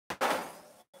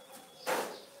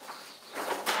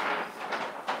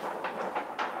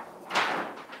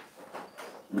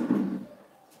Good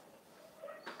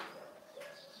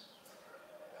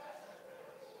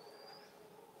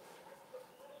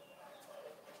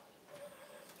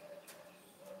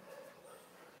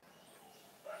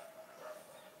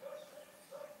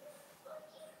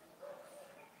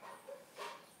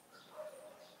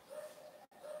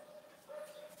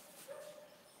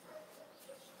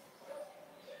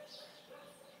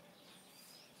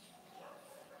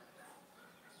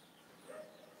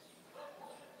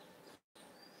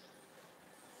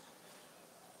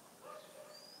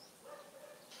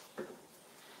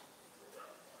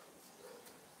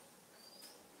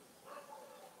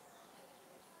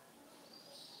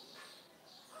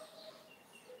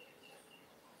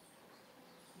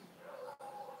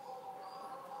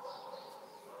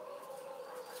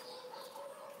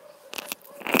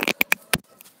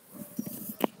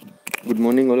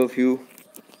morning, all of you.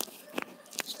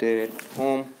 Stay at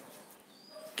home.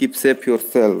 Keep safe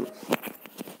yourself.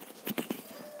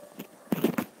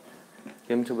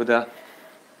 કેમ છો બધા?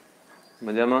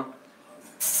 મજામાં?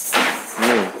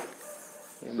 નહીં,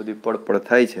 એ બધી પડપડ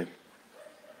થાય છે.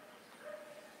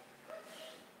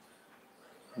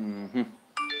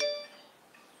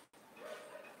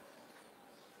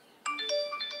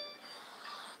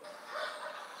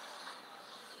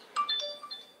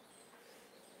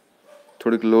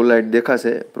 થોડીક લો લાઇટ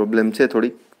દેખાશે, પ્રોબ્લેમ છે,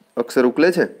 થોડીક અક્ષર ઉકલે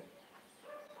છે.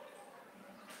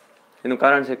 એનું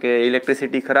કારણ છે કે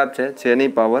ઇલેક્ટ્રિસિટી ખરાબ છે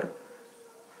નહીં પાવર,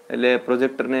 એટલે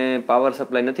પ્રોજેક્ટરને પાવર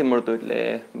સપ્લાય નથી મળતો, એટલે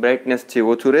બ્રાઇટનેસ છે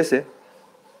ઓછું રહેશે.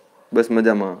 બસ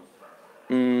મજામાં.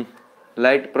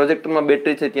 લાઇટ પ્રોજેક્ટરમાં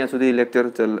બેટરી છે ત્યાં સુધી લેક્ચર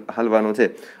હાલવાનો છે,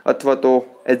 અથવા તો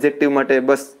એડજેક્ટિવ માટે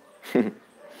બસ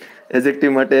એડજેક્ટિવ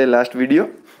માટે લાસ્ટ વિડીયો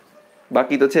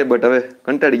બાકી તો છે, બટ હવે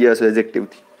કંટાળી ગયા છો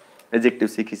એડજેક્ટિવ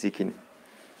શીખીને.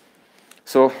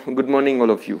 સો good morning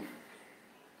all of you.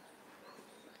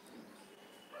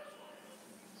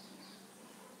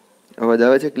 અવાજ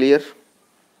આવે છે clear?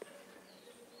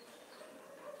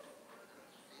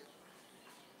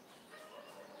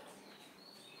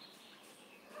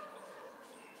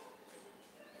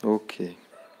 Okay.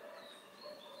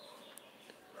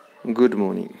 Good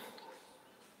morning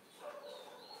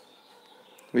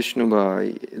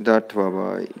Vishnubhai,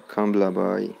 રાઠવાભાઈ,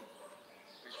 ખાંભલાભાઈ,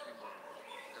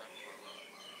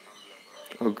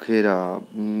 Aghera,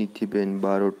 Nitiben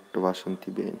Barot,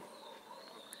 વાસંતીબેન.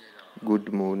 Good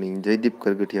morning Jaydeep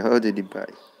Kargathiya. હા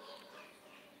જયદીપભાઈ,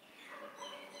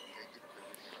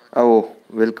 આવો,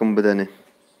 વેલકમ બધાને.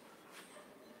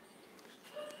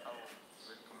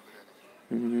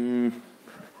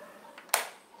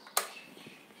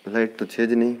 લાઈટ તો છે જ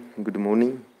નહીં. Good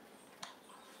morning.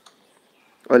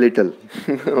 A little.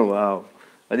 વાવ,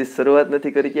 હજી શરૂઆત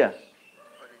નથી કરી ક્યાં?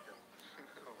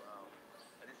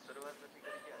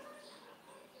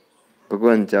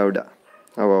 ભગવાન ચાવડા,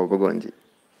 આવો આવો ભગવાનજી.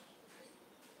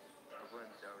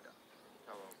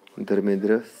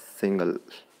 ધર્મેન્દ્ર સેંગલ.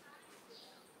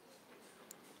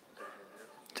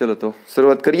 ચલો તો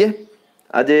શરૂઆત કરીએ.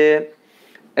 આજે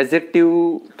એડજેક્ટિવ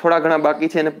થોડા ઘણા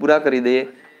બાકી છે, એને પૂરા કરી દઈએ.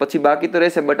 પછી બાકી તો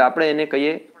રહેશે, બટ આપણે એને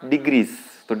કહીએ ડિગ્રીઝ.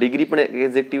 તો ડિગ્રી પણ એક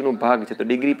એડજેક્ટિવનો ભાગ છે, તો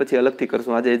ડિગ્રી પછી અલગથી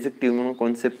કરશું. આજે એડજેક્ટિવનો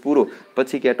કોન્સેપ્ટ પૂરો,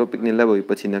 પછી કે આ ટોપિકને લાવવી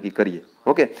પછી નક્કી કરીએ.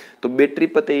 ઓકે, તો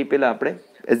બેટરી પતે એ પહેલાં આપણે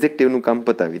એડજેક્ટિવનું કામ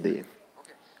પતાવી દઈએ.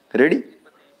 રેડી?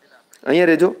 અહીંયા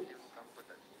રહેજો.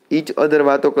 ઈચ અધર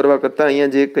વાતો કરવા કરતાં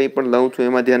અહીંયા જે કંઈ પણ લઉં છું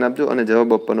એમાં ધ્યાન આપજો અને જવાબ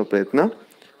આપવાનો પ્રયત્ન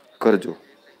કરજો.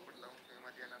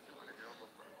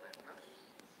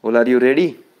 All are you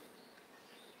ready?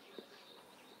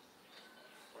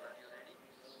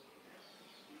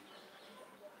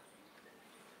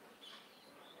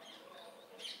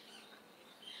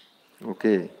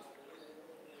 Okay.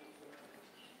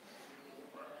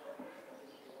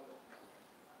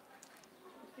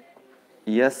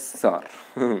 Yes sir.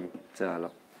 ચાલો,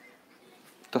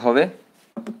 તો હવે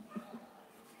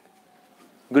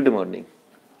ગુડ મોર્નિંગ.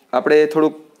 આપણે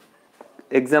થોડુંક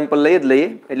એક્ઝામ્પલ લઈએ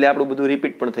એટલે આપણું બધું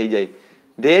રિપીટ પણ થઈ જાય.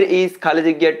 ધેર ઇઝ ખાલી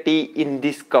જગ્યા ટી ઇન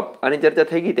ધીસ કપ. આની ચર્ચા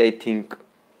થઈ ગઈ હતી, આઈ થિંક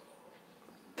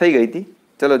થઈ ગઈ હતી.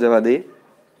 ચલો જવા દઈએ.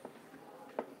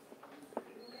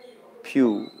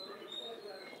 ફ્યુ,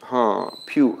 હા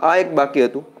ફ્યુ, આ એક બાકી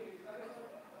હતું.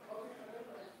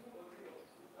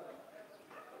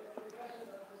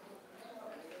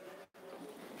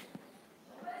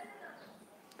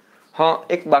 હા,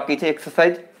 એક બાકી છે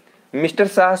એક્સરસાઇઝ. મિસ્ટર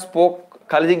શાહ સ્પોક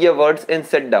ખાલી જગ્યા words and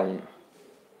set down.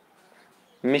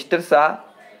 Mister Shah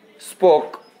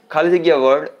spoke ખાલી જગ્યા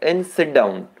word and set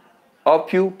down. A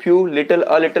few, few, little,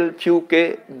 a little, few કે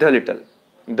ધ લિટલ,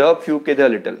 ધ ફ્યુ કે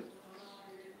ધ લિટલ.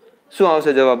 શું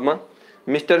આવશે જવાબમાં?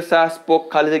 મિસ્ટર શાહ સ્પોક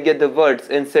ખાલી જગ્યા the words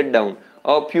and set down.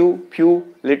 A few, few,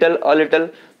 little, a little,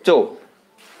 ચો.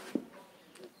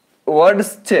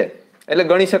 વર્ડ્સ છે એટલે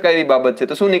ગણી શકાય એવી બાબત છે,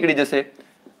 તો શું નીકળી જશે?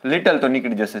 લિટલ તો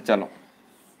નીકળી જશે. ચાલો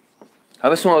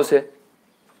હવે શું આવશે?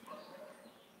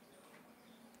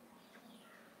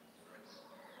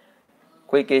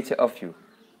 કોઈ કહે છે અફ્યુ.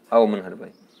 આવો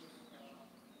મનહરભાઈ,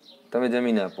 તમે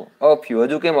જમીને આપો. અફ્યુ.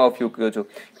 હજુ કેમ અફ્યુ કહો છો?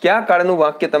 કયા કાળનું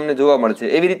વાક્ય તમને જોવા મળશે?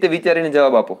 એવી રીતે વિચારીને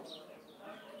જવાબ આપો.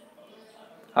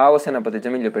 આવો સેનાપતિ,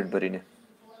 જમી લો પેટ ભરીને.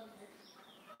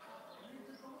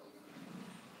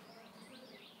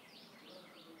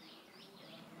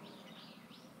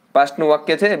 પાસ્ટનું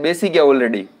વાક્ય છે, બેસી ગયા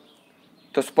ઓલરેડી,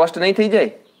 તો સ્પષ્ટ નહીં થઈ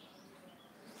જાય?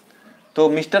 તો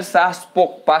મિસ્ટર શાહ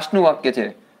સ્પોક પાસ્ટનું વાક્ય છે.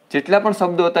 જેટલા પણ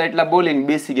શબ્દો હતા એટલા બોલીને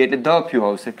બેસી ગયા, એટલે ધ ફ્યુ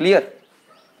આવશે. ક્લિયર?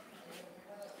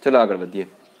 ચલો આગળ વધીએ.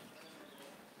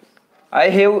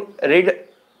 આઈ હેવ રેડ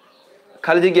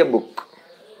ખાલી જગ્યા book.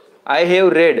 I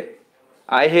have red.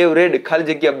 I have red ખાલી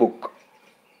જગ્યા બુક.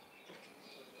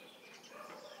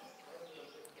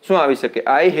 શું આવી શકે?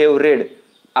 I have red.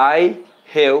 I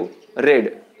have red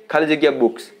ખાલી જગ્યા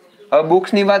બુક્સ. હવે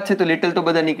બુક્સ ની વાત છે તો લિટલ તો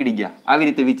બધા નીકળી ગયા. આવી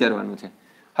રીતે વિચારવાનું છે.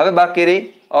 હવે બાકી રહી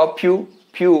અ ફ્યુ,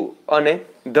 ફ્યુ અને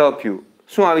ધ ફ્યુ.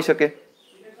 શું આવી શકે?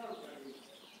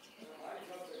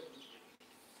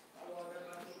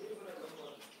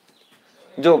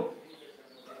 જો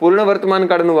પૂર્ણ વર્તમાન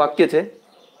કાળનું વાક્ય છે,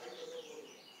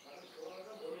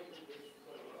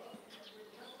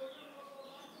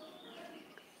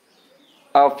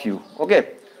 અ ફ્યુ. ઓકે,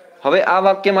 હવે આ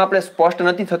વાક્યમાં આપણે સ્પષ્ટ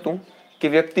નથી થતું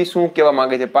કે વ્યક્તિ શું કહેવા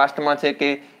માંગે છે, પાસ્ટમાં છે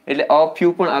કે, એટલે અ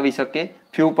ફ્યુ પણ આવી શકે,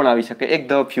 ફ્યુ પણ આવી શકે, એક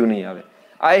ધ ફ્યુ નહીં આવે.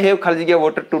 આઈ હેવ ખાલી જગ્યા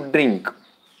water two drink.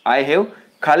 I have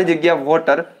ખાલી જગ્યા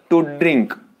વોટર ટુ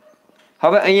ડ્રિંક.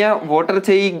 હવે અહીંયા વોટર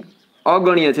છે એ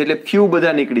અગણ્ય છે એટલે ફ્યુ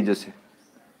બધા નીકળી જશે.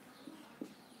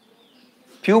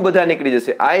 ફ્યુ બધા નીકળી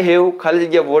જશે. આઈ હેવ ખાલી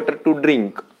જગ્યા વોટર ટુ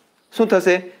ડ્રિંક. શું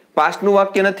થશે? પાસ્ટનું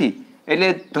વાક્ય નથી એટલે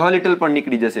ધ લિટલ પણ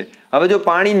નીકળી જશે. હવે જો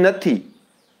પાણી નથી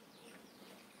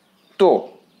તો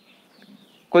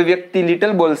કોઈ વ્યક્તિ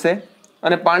લિટલ બોલશે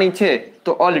અને પાણી છે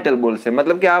તો અ લિટલ બોલશે.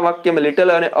 મતલબ કે આ વાક્યમાં લિટલ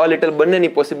અને અ લિટલ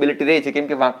બંનેની પોસિબિલિટી રહે છે, કેમ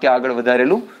કે વાક્ય આગળ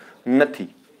વધારેલું નથી.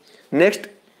 Next,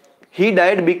 he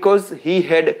dyed because he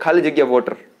હેડ ખાલી જગ્યા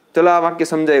વોટર. ચલો આ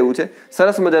વાક્ય સમજાય એવું છે,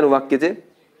 સરસ મજાનું વાક્ય છે.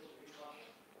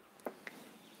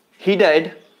 હી ડાયડ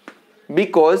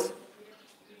બીકોઝ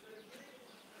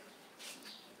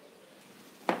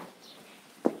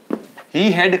હી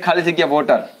હેડ ખાલી જગ્યા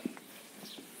વોટર.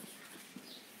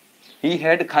 હી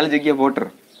હેડ ખાલી જગ્યા વોટર.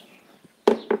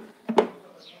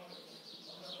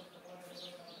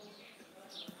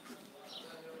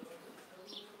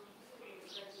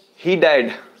 હી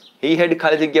ડાયડ. હી હેડ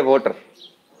ખાલી જગ્યા વોટર.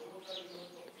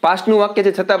 પાસ્ટનું વાક્ય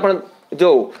છે છતાં પણ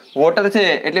જો વોટર છે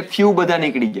એટલે ફ્યુ બધા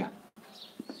નીકળી ગયા.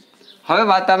 હવે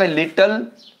વાત આવે લિટલ,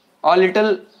 અ લિટલ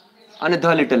અને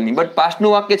ધ લિટલની. બટ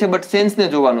પાસ્ટનું વાક્ય છે, બટ સેન્સને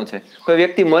જોવાનું છે. કોઈ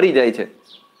વ્યક્તિ મરી જાય છે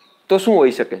તો શું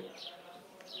હોઈ શકે?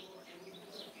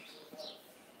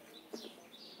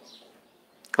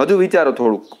 હજુ વિચારો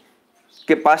થોડુંક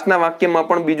કે પાસ્ટના વાક્યમાં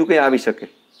પણ બીજું કંઈ આવી શકે.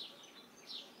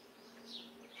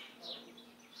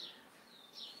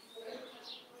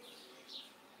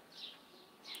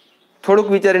 થોડુંક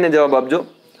વિચારીને જવાબ આપજો.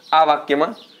 આ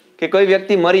વાક્યમાં કે કોઈ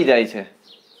વ્યક્તિ મરી જાય છે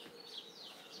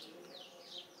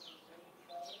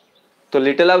તો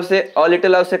લિટલ આવશે, અ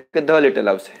લિટલ આવશે કે ધ લિટલ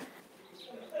આવશે?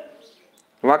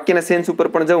 વાક્યના સેન્સ ઉપર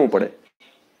પણ જવું પડે.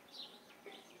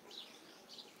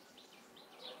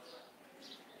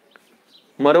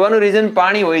 મરવાનું રીઝન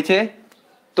પાણી હોય છે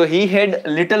તો હી હેડ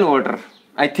little water.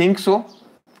 I think so.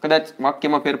 કદાચ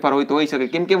વાક્યમાં ફેરફાર હોય તો હોઈ શકે,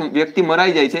 કેમ કે વ્યક્તિ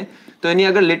મરાઈ જાય છે તો એની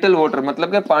આગળ લિટલ વોટર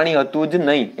મતલબ કે પાણી હતું જ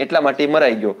નહીં, એટલા માટે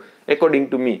મરાઈ ગયો, એકોર્ડિંગ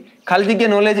ટુ મી. ખાલી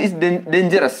જગ્યા નોલેજ ઇઝ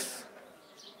ડેન્જરસ.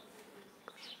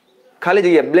 ખાલી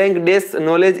જગ્યા blank dash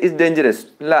knowledge is dangerous.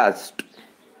 Last.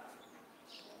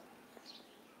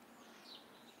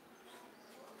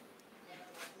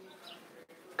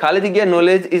 ખાલી જગ્યા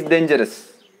નોલેજ ઇઝ ડેન્જરસ.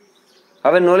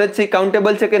 હવે નોલેજ છે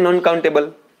કાઉન્ટેબલ છે કે નોન કાઉન્ટેબલ?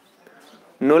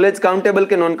 નોલેજ કાઉન્ટેબલ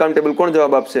કે નોન કાઉન્ટેબલ? કોણ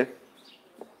જવાબ આપશે?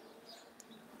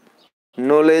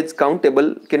 નોલેજ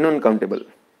કાઉન્ટેબલ કે નોન કાઉન્ટેબલ?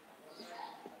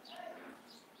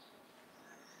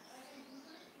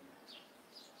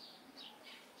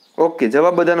 ઓકે,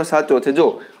 જવાબ બધાનો સાચો છે. જો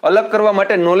અલગ કરવા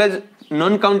માટે નોલેજ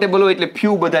નોન કાઉન્ટેબલ હોય એટલે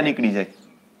ફ્યુ બધા નીકળી જાય.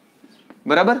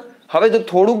 બરાબર. હવે જો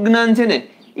થોડુંક જ્ઞાન છે ને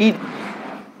એ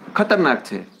ખતરનાક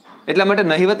છે, એટલા માટે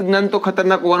નહિવત જ્ઞાન તો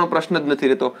ખતરનાક હોવાનો પ્રશ્ન જ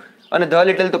નથી રહેતો. અને ધ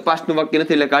લિટલ તો પાસ્ટનું વાક્ય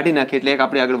નથી એટલે કાઢી નાખીએ, એટલે એક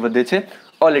આપણે આગળ વધે છે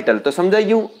અ લિટલ. તો સમજાઈ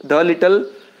ગયું? ધ લિટલ,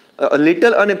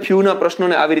 લિટલ અને ફ્યુના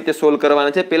પ્રશ્નોને આવી રીતે સોલ્વ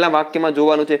કરવાના છે. પેલા વાક્યમાં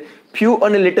જોવાનું છે ફ્યુ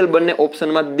અને લિટલ બંને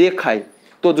ઓપ્શનમાં દેખાય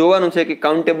તો જોવાનું છે કે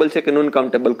કાઉન્ટેબલ છે કે નોન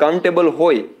કાઉન્ટેબલ. કાઉન્ટેબલ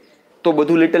હોય તો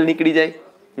બધું લિટલ નીકળી જાય,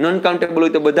 નોન કાઉન્ટેબલ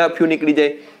હોય તો બધા ફ્યુ નીકળી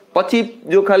જાય. પછી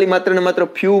જો ખાલી માત્ર ને માત્ર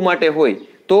ફ્યુ માટે હોય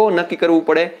તો નક્કી કરવું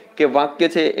પડે કે વાક્ય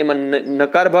છે એમાં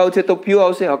નકાર ભાવ છે તો ફ્યુ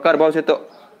આવશે, હકાર ભાવ છે તો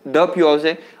ધ ફ્યુ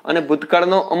આવશે, અને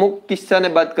ભૂતકાળનો અમુક કિસ્સાને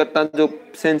બાદ કરતા જો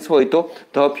સેન્સ હોય તો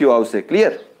ધ ફ્યુ આવશે.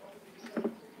 ક્લિયર?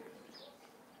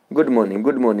 ગુડ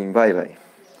મોર્નિંગ ભાઈ.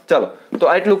 ચલો, તો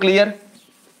આટલું ક્લિયર.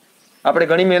 આપણે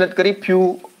ઘણી મહેનત કરી ફ્યુ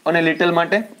અને લિટલ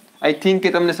માટે. આઈ થિંક કે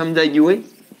તમને સમજાઈ ગયું હોય.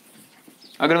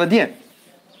 આગળ વધીએ.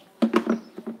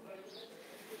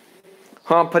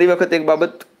 હા, ફરી વખત એક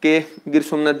બાબત કે ગીર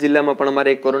સોમનાથ જિલ્લામાં પણ અમારે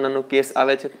એક કોરોનાનો કેસ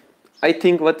આવે છે. આઈ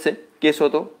થિંક વધશે કેસો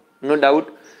તો, નો ડાઉટ.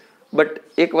 બટ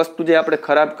એક વસ્તુ જે આપણે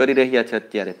ખરાબ કરી રહ્યા છે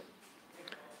અત્યારે,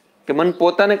 કે મને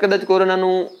પોતાને કદાચ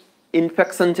કોરોનાનું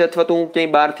ઇન્ફેક્શન છે અથવા તો હું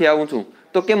ક્યાંય બહારથી આવું છું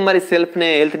તો કેમ મારી સેલ્ફને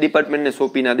હેલ્થ ડિપાર્ટમેન્ટને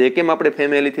સોંપી ના દે, કેમ આપણે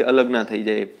ફેમિલીથી અલગ ના થઈ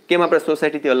જઈએ, કેમ આપણે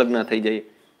સોસાયટીથી અલગ ના થઈ જઈએ.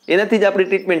 એનાથી જ આપણી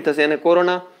ટ્રીટમેન્ટ થશે. અને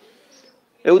કોરોના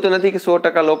એવું તો નથી કે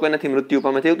 100% લોકો એનાથી મૃત્યુ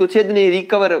પામે છે, એવું તો છે જ નહીં.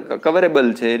 કવરેબલ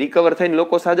છે, રિકવર થઈને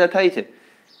લોકો સાજા થાય છે.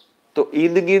 તો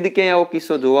ઈર્દ ગીર્દ ક્યાંય આવો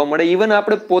કિસ્સો જોવા મળે. ઇવન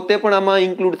આપણે પોતે પણ આમાં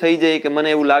ઇન્ક્લુડ થઈ જઈએ કે મને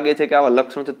એવું લાગે છે કે આવા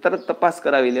લક્ષણો છે, તરત તપાસ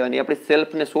કરાવી લેવાની, આપણી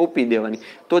સેલ્ફને સોંપી દેવાની,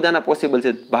 તો જ આના પોસિબલ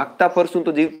છે. ભાગતા ફરશું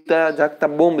તો જીવતા જાગતા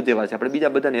બોમ્બ જેવા છે, આપણે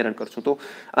બીજા બધાને હેરાન કરશું. તો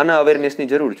આના અવેરનેસની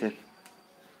જરૂર છે.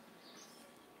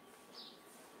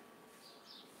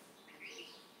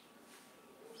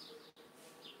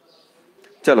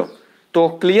 ચલો, તો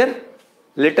ક્લિયર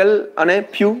લિટલ અને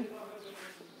ફ્યુ.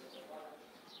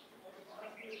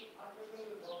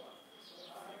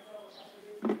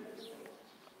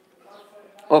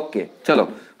 ઓકે, ચલો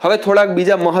હવે થોડાક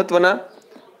બીજા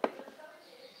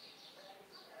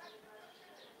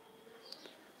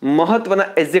મહત્વના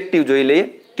એડજેક્ટિવ જોઈ લઈએ.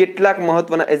 કેટલાક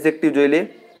મહત્વના એડજેક્ટિવ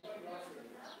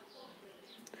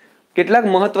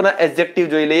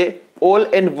જોઈ લઈએ. All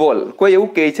and wall. કોઈ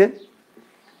એવું કહે છે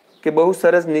કે બહુ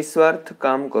સરસ નિસ્વાર્થ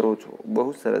કામ કરો છો, બહુ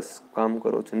સરસ કામ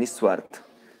કરો છો, નિસ્વાર્થ.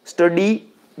 Study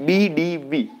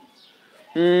BDV.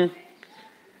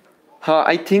 હા,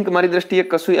 આઈ થિંક મારી દ્રષ્ટિએ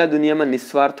કશું આ દુનિયામાં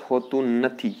નિસ્વાર્થ હોતું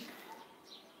નથી.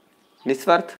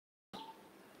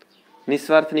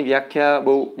 નિસ્વાર્થની વ્યાખ્યા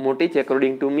બહુ મોટી છે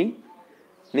અકોર્ડિંગ ટુ મી.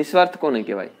 નિસ્વાર્થ કોને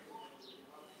કહેવાય?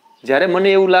 જ્યારે મને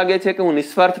એવું લાગે છે કે હું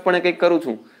નિસ્વાર્થપણે કંઈક કરું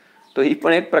છું તો એ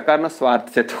પણ એક પ્રકારનો સ્વાર્થ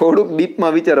છે. થોડુંક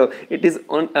ડીપમાં વિચારો.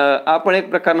 આ પણ એક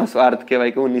પ્રકારનો સ્વાર્થ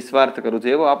કહેવાય કે હું નિસ્વાર્થ કરું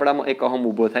છું. એવો આપણામાં એક અહમ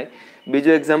ઊભો થાય.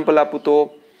 બીજું એક્ઝામ્પલ આપું તો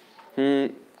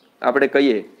આપણે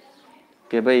કહીએ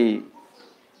કે ભાઈ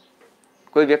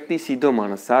કોઈ વ્યક્તિ સીધો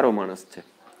માણસ, સારો માણસ છે,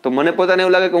 તો મને પોતાને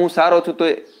એવું લાગે કે હું સારો છું, તો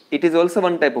it is also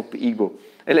one type of ego.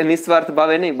 એટલે નિસ્વાર્થ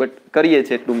ભાવે નહીં, બટ કરીએ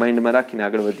છીએ એટલું માઇન્ડમાં રાખીને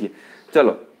આગળ વધીએ.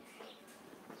 ચલો,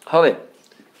 હવે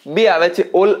બે આવે છે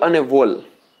ઓલ અને વોલ.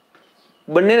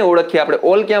 બંનેને ઓળખીએ આપણે.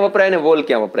 ઓલ ક્યાં વપરાય અને વોલ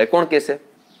ક્યાં વપરાય? કોણ કહેશે?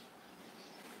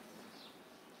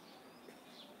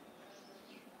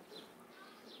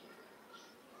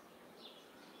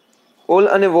 ઓલ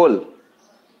અને વોલ.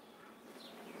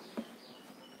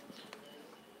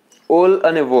 ઓલ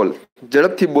અને વોલ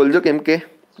ઝડપથી બોલજો, કેમ કે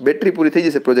બેટરી પૂરી થઈ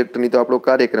જશે પ્રોજેક્ટરની, તો આપણો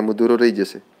કાર્યક્રમ અધૂરો રહી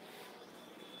જશે.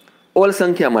 ઓલ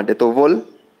સંખ્યા માટે, તો વોલ.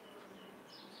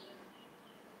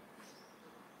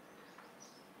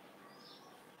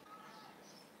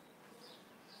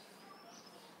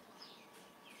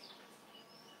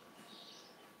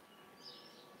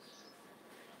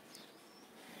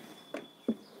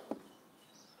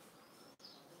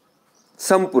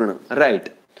 સંપૂર્ણ. રાઈટ.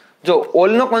 જો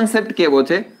ઓલનો કોન્સેપ્ટ કેવો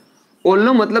છે?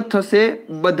 ઓલનો મતલબ થશે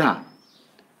બધા.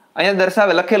 અહીંયા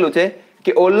દર્શાવે લખેલું છે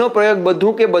કે ઓલનો પ્રયોગ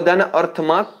બધું કે બધાના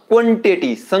અર્થમાં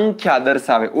ક્વોન્ટિટી, સંખ્યા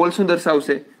દર્શાવે. ઓલ શું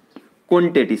દર્શાવશે?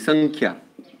 ક્વોન્ટિટી, સંખ્યા.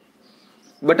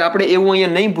 બટ આપણે એવું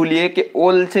અહીંયા નહીં ભૂલીએ કે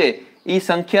ઓલ છે એ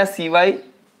સંખ્યા સિવાય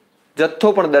જથ્થો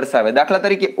પણ દર્શાવે. દાખલા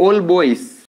તરીકે ઓલ બોયસ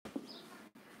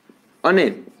અને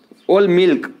ઓલ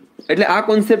મિલ્ક. એટલે આ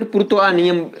કોન્સેપ્ટ પૂરતો આ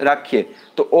નિયમ રાખીએ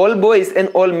તો all boys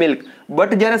and all milk.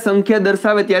 But જ્યારે સંખ્યા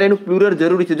દર્શાવે ત્યારે એનું પ્લુરલ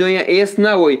જરૂરી છે. જો અહીંયા એસ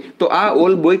ના હોય તો આ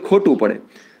ઓલ બોય ખોટું પડે.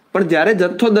 પણ જ્યારે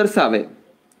જથ્થો દર્શાવે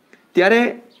ત્યારે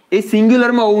એ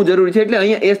સિંગ્યુલરમાં હોવું જરૂરી છે. એટલે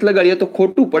અહીંયા એસ લગાડીએ તો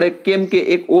ખોટું પડે. કેમ કે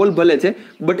એક ઓલ ભલે છે,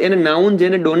 બટ એને નાઉન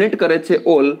જેને ડોનેટ કરે છે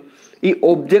ઓલ, એ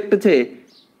ઓબ્જેક્ટ છે,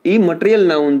 એ મટીરિયલ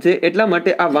નાઉન છે. એટલા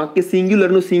માટે આ વાક્ય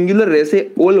સિંગ્યુલરનું સિંગ્યુલર રહેશે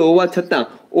ઓલ હોવા છતાં.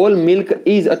 ઓલ મિલ્ક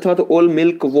ઇઝ અથવા તો ઓલ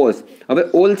મિલ્ક વોઝ. હવે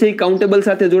ઓલ છે એ કાઉન્ટેબલ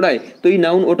સાથે જોડાય તો એ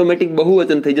નાઉન ઓટોમેટિક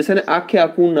બહુવચન થઈ જશે અને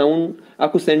આખું નાઉન,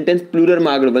 આખું સેન્ટેન્સ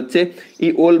પ્લુરલમાં આગળ વધશે. એ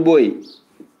ઓલ બોય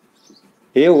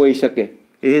હે હોઈ શકે,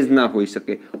 હેઝ ના હોઈ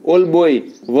શકે. ઓલ બોય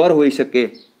વર હોઈ શકે,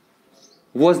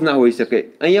 વોઝ ના હોઈ શકે.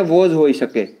 અહીંયા વોઝ હોઈ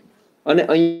શકે અને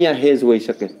અહીંયા હેઝ હોઈ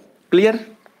શકે. ક્લિયર?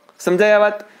 સમજાય આ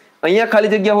વાત? અહીંયા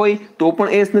ખાલી જગ્યા હોય તો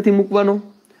પણ એસ નથી મૂકવાનો,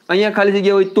 અહીંયા ખાલી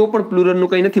જગ્યા હોય તો પણ પ્લુરલનું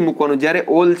કંઈ નથી મૂકવાનું. જ્યારે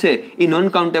ઓલ છે એ નોન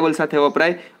કાઉન્ટેબલ સાથે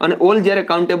વપરાય અને ઓલ જ્યારે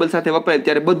કાઉન્ટેબલ સાથે વપરાય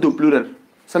ત્યારે બધું પ્લુરલ.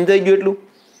 સમજાઈ ગયું એટલું?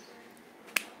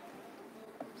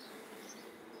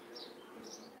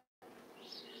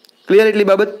 ક્લિયર? એટલી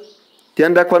બાબત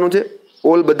ધ્યાન રાખવાનું છે.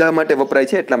 ઓલ બધા માટે વપરાય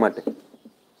છે એટલા માટે.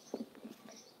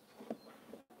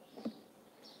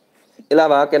 એલા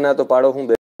વાહ કે ના તો પાડો હું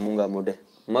મૂંગા મોઢે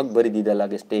મગ ભરી દીધા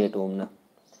લાગે સ્ટે એટ હોમ ના.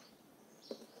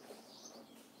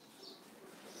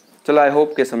 ચલો આઈ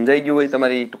હોપ કે સમજાઈ ગયું હોય.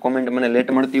 તમારી કોમેન્ટ મને લેટ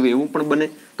મળતી હોય એવું પણ બને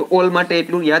તો ઓલ માટે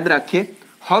એટલું યાદ રાખીએ.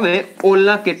 હવે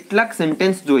ઓલના કેટલાક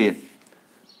સેન્ટેન્સ જોઈએ.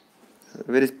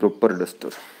 Where is proper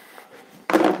duster?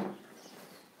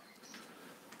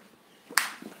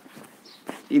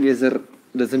 Eraser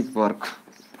doesn't work.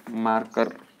 Marker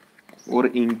or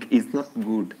ink is not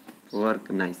good. Work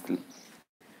nicely.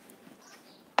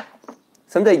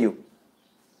 સમજાઈ ગયું?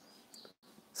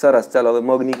 સરસ. ચાલો હવે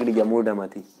મગ નીકળી ગયા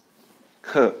મોઢામાંથી.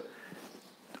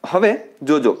 હવે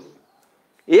જોજો,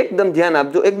 એકદમ ધ્યાન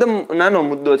આપજો. એકદમ નાનો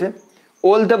મુદ્દો છે.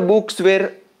 ઓલ ધ બુક્સ વેર,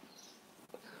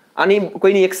 આની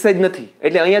કોઈની એક્સરસાઇઝ નથી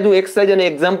એટલે અહીંયા જો એક્સરસાઇઝ અને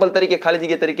એક્ઝામ્પલ તરીકે ખાલી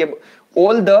જગ્યા તરીકે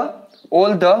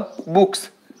ઓલ ધ બુક્સ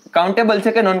કાઉન્ટેબલ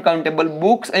છે કે નોન કાઉન્ટેબલ?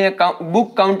 બુક્સ અહીંયા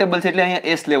બુક કાઉન્ટેબલ છે એટલે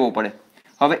અહીંયા એસ લેવો પડે.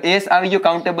 હવે એસ આવી ગયો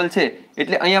કાઉન્ટેબલ છે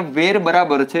એટલે અહીંયા વેર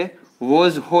બરાબર છે.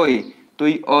 વોઝ હોય તો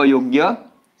એ અયોગ્ય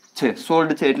છે.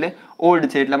 સોલ્ડ છે એટલે ઓલ્ડ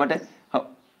છે એટલા માટે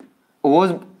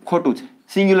વોઝ ખોટું છે.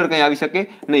 સિંગ્યુલર કઈ આવી શકે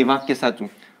નહીં. વાક્ય સાચું.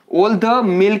 ઓલ ધ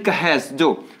મિલ્ક હેઝ, જો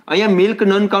અહીંયા મિલ્ક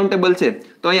નોન કાઉન્ટેબલ છે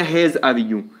તો અહીંયા હેઝ આવી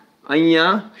ગયું.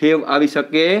 અહીંયા હેવ આવી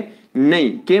શકે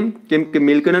નહીં. કેમ? કેમ કે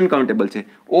મિલ્ક નોન કાઉન્ટેબલ છે.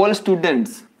 ઓલ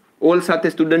સ્ટુડન્ટ્સ, ઓલ સાથે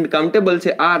સ્ટુડન્ટ કાઉન્ટેબલ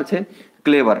છે, આર છે.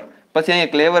 ક્લેવર, પછી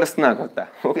અહીંયા ક્લેવર્સ ના કરતા.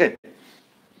 Okay.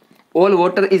 All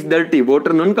water is dirty,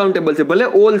 water non countable છે. ભલે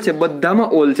ઓલ છે,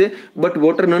 બધામાં ઓલ છે, બટ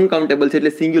વોટર નોન કાઉન્ટેબલ છે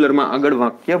એટલે સિંગ્યુલરમાં આગળ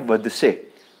વાક્ય વધશે.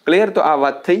 ક્લિયર? તો આ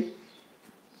વાત થઈ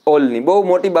ઓલની. બહુ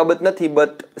મોટી બાબત નથી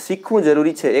બટ શીખવું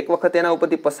જરૂરી છે. એક વખત એના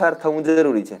ઉપરથી પસાર થવું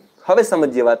જરૂરી છે. હવે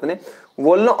સમજીએ વાતને.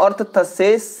 વોલનો અર્થ થશે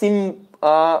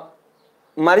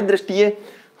મારી દ્રષ્ટિએ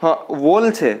વોલ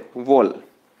છે. વોલ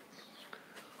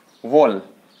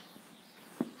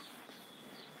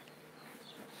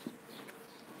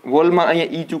વોલમાં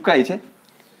અહીંયા ઈ ચુકાય છે.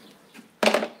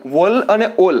 વોલ અને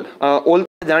ઓલ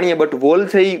જાણીએ બટ વોલ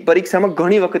છે એ પરીક્ષામાં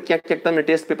ઘણી વખત ક્યાંક ક્યાંક તમને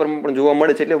ટેસ્ટ પેપરમાં પણ જોવા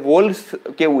મળે છે. એટલે વોલ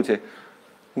કેવું છે?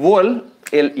 Wall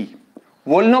LE.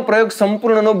 વોલનો પ્રયોગ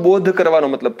સંપૂર્ણનો બોધ કરવાનો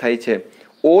મતલબ થાય છે.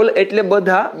 ઓલ એટલે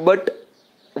બધા બટ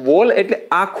વોલ એટલે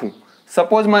આખું.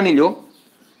 સપોઝ માની લો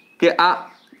કે આ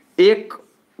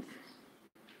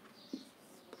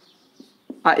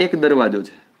એક દરવાજો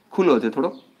છે, ખુલ્લો છે થોડો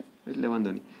એટલે વાંધો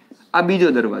નહીં. આ બીજો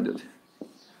દરવાજો છે,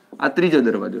 આ ત્રીજો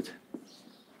દરવાજો છે,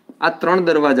 આ 3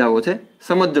 દરવાજાઓ છે.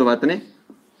 સમજો વાતને.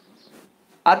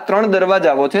 આ 3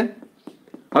 દરવાજાઓ છે.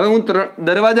 હવે હું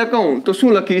દરવાજા કહું તો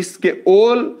શું લખીશ કે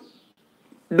ઓલ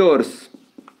ડોર્સ.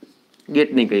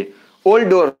 ગેટ નહીં કહીએ, ઓલ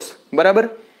ડોર્સ. બરાબર.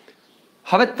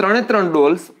 હવે 3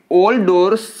 doors, all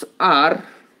doors R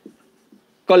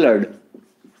coloured.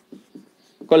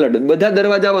 બધા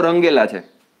દરવાજાઓ રંગેલા છે.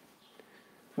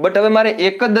 બટ હવે મારે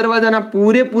એક જ દરવાજાના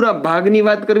પૂરેપૂરા ભાગની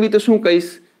વાત કરવી તો શું કહીશ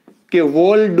કે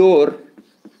વોલ ડોર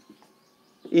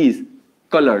ઇઝ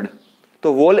કલર્ડ. તો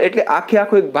વોલ એટલે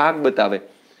આખો એક ભાગ બતાવે.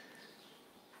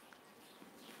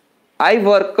 I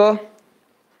work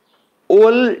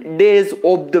all days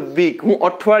of the week. હું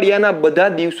અઠવાડિયાના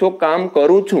બધા દિવસો કામ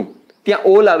કરું છું. ત્યાં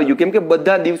ઓલ આવી ગયું કેમ કે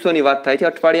બધા દિવસોની વાત થાય છે.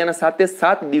 અઠવાડિયાના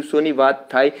 7 દિવસોની વાત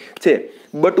થાય છે.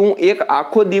 બટ હું એક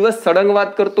આખો દિવસ સળંગ વાત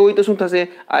કરતો હોય તો શું થશે?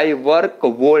 આઈ વર્ક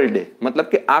વોલ ડે, મતલબ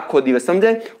કે આખો દિવસ.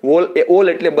 સમજાય? ઓલ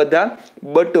એટલે બધા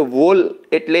બટ વોલ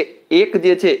એટલે એક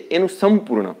જે છે એનું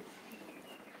સંપૂર્ણ.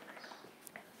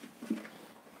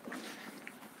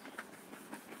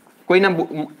 કોઈના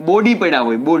બોડી પડ્યા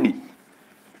હોય, બોડી,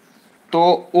 તો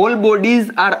all bodies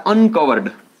R અનકવર્ડ.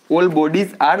 All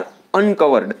bodies R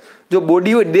અનકવર્ડ. જો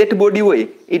બોડી હોય, ડેથ બોડી હોય,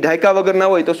 એ ઢાંકા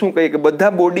વગરના હોય તો શું કહીએ કે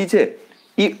બધા બોડી છે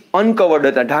એ અનકવર્ડ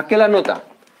હતા, ઢાંકેલા નહોતા.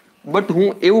 બટ હું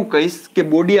એવું કહીશ કે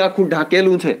બોડી આખું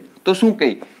ઢાંકેલું છે તો શું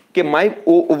કહી કે my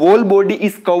wall body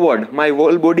is covered. My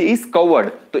wall body is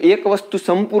covered. તો એક વસ્તુ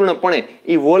સંપૂર્ણપણે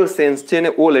એ વોલ સેન્સ છે ને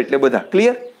ઓલ એટલે બધા.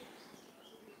 ક્લિયર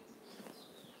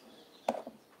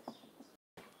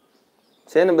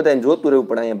છે ને? બધા જોતું રહેવું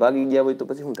પડે. અહીંયા ભાગી ગયા હોય તો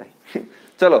પછી શું થાય?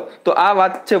 ચલો, તો આ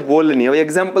વાત છે વોલની. હવે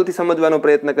એક્ઝામ્પલ થી સમજવાનો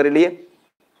પ્રયત્ન કરી લઈએ.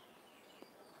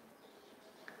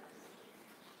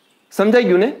 સમજાઈ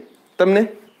ગયું ને તમને?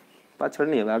 પાછળ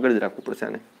નહીં, હવે આગળ જ રાખવું પડશે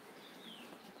આને.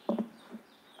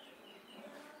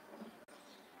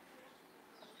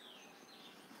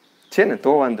 છે ને?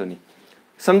 તો વાંધો નહીં.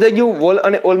 સમજાઈ ગયું વોલ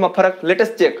અને ઓલમાં ફરક?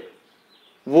 Latest check.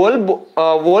 વોલ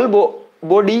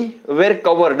બોડી વેર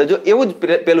કવર્ડ. જો એવું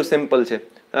જ પેલું સેમ્પલ છે,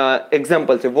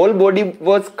 એક્ઝામ્પલ છે. Wall body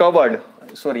was covered.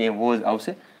 Sorry, A was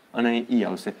આવશે અને ઈ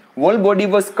આવશે. Wall body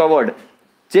was covered.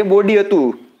 જે બોડી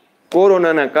હતું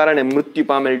કોરોનાના કારણે મૃત્યુ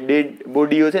પામેલ ડેડ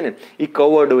બોડીઓ છે ને એ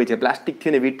કવર્ડ હોય છે,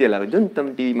 પ્લાસ્ટિકથી ને વીટેલ આવે જો ને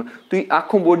તમે ટીવીમાં, તો એ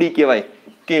આખું બોડી કહેવાય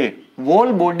કે વોલ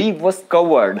બોડી વોઝ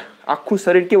કવર્ડ, આખું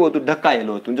શરીર કેવું હતું,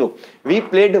 ઢકાયેલું હતું. જો વી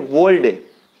પ્લેડ વોલ ડે,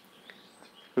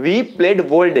 વી પ્લેડ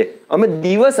વોલ ડે, અમે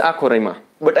દિવસ આખો રમ્યા.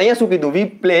 બટ અહીંયા શું કીધું, we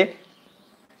play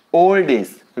all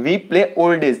days, we play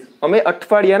all days, અમે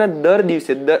અઠવાડિયાના દર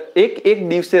દિવસે એક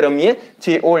દિવસે રમીએ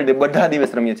છીએ, ઓલ ડે બધા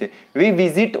દિવસ રમીએ છીએ. વી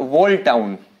વિઝિટ વોલ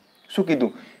ટાઉન, શું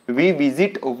કીધું, વી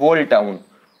visit wall town.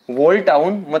 Wall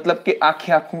town મતલબ કે આખે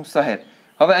આખું શહેર.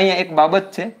 હવે અહીંયા એક બાબત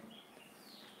છે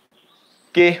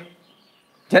કે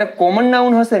જ્યારે કોમન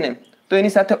નાઉન હશે ને તો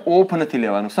એની સાથે ઓફ નથી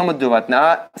લેવાનું, સમજો વાતને.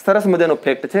 આ સરસ મજાનો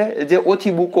ફેક્ટ છે જે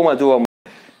ઓછી બુકોમાં જોવા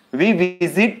મળે. વી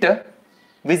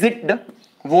વિઝિટ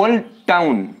વોલ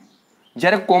ટાઉન,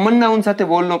 જ્યારે કોમન નાઉન સાથે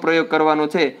વોલનો પ્રયોગ કરવાનો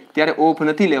છે ત્યારે ઓફ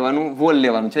નથી લેવાનું, વોલ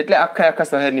લેવાનું છે. એટલે આખા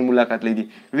શહેરની મુલાકાત લીધી.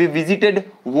 વી વિઝિટેડ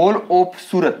વોલ ઓફ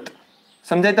સુરત.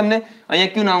 સમજાય તમને?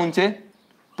 અહીંયા કયું નાઉન છે,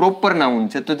 પ્રોપર નાઉન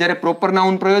છે. તો જ્યારે પ્રોપર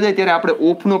નાઉન પ્રયોગ થાય ત્યારે આપણે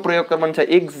ઓફનો પ્રયોગ કરવાનો છે.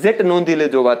 એક્ઝેક્ટ નોંધી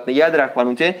લેજો વાતને, યાદ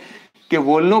રાખવાનું છે કે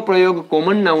વોલનો પ્રયોગ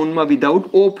કોમન નાઉનમાં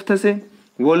વિધાઉટ ઓફ થશે,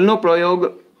 વોલનો પ્રયોગ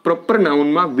પ્રોપર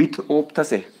નાઉનમાં વિથ ઓફ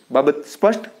થશે. બાબત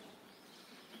સ્પષ્ટ?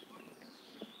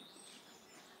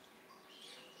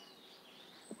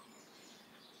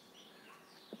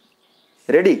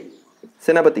 રેડી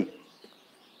સેનાપતિ?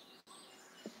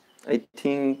 I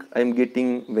think I am getting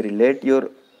very late your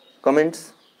comments.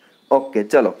 Okay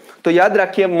ચલો, તો યાદ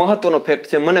રાખીએ, મહત્વનો ફેક્ટ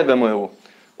છે, મને ગમ્યો એવો.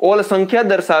 ઓલ સંખ્યા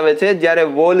દર્શાવે છે, જ્યારે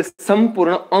વોલ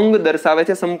સંપૂર્ણ અંગ દર્શાવે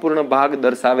છે, સંપૂર્ણ ભાગ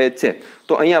દર્શાવે છે.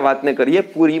 તો અહીંયા વાતને કરીએ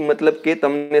પૂરી, મતલબ કે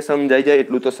તમને સમજાઈ જાય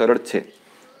એટલું તો સરળ છે.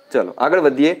 ચલો આગળ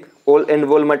વધીએ. ઓલ એન્ડ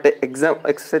વોલ માટે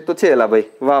એક્સરસાઇઝ તો છે એલા ભાઈ,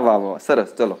 વાહ વાહ વાહ, સરસ.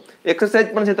 ચલો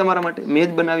એક્સરસાઇઝ પણ છે તમારા માટે, મેં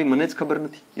જ બનાવી, મને જ ખબર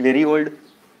નથી, વેરી ઓલ્ડ.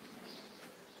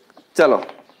 ચલો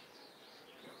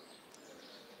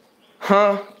હા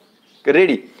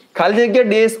રેડી. ખાલી જગ્યા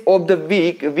days of the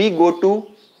week we go to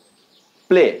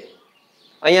play.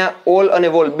 અહીંયા ઓલ અને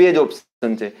વોલ બે જ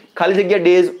ઓપ્શન છે. ખાલી જગ્યા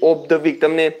ડેઝ ઓફ ધ વીક,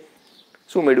 તમને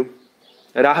શું મળ્યું,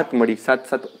 રાહત મળી.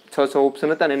 6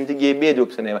 ઓપ્શન હતા ને એની જગ્યાએ બે જ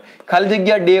ઓપ્શન આવ્યા. ખાલી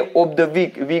જગ્યા day of the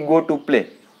week we go to play,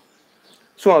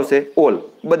 શું આવશે, ઓલ.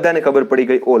 બધાને ખબર પડી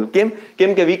ગઈ ઓલ.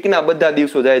 કેમ કે વીકના બધા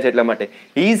દિવસો જાય છે એટલા માટે.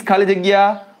 હીઝ ખાલી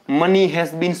જગ્યા money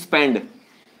has been spend,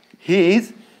 his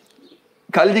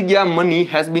ખાલી જગ્યા money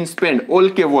has been spend, all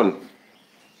કે વોલ?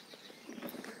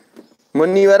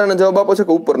 મની વાળાનો જવાબ આપો છો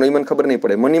કે ઉપરનો, એ મને ખબર નહીં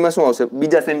પડે. મનીમાં શું આવશે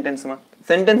બીજા સેન્ટેન્સમાં?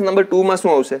 સેન્ટેન્સ નંબર 2 માં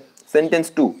શું આવશે?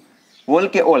 સેન્ટેન્સ 2, વોલ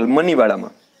કે ઓલ મની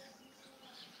વાળામાં?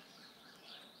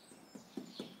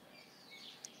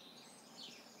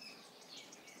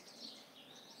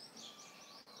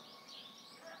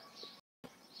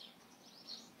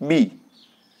 બી.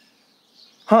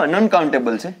 હા નોન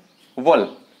કાઉન્ટેબલ છે વોલ.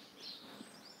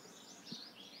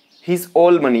 હિઝ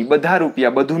ઓલ મની, બધા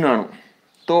રૂપિયા, બધું નાણું.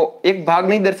 તો એક ભાગ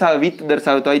નહીં દર્શાવે, વિથ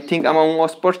દર્શાવે. તો આઈ થિંક આમાં હું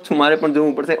અસ્પષ્ટ છું, મારે પણ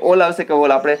જોવું પડશે. ઓલ આવશે કે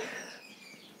વોલ? આપણે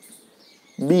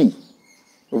બી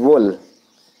વોલ.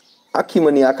 આખી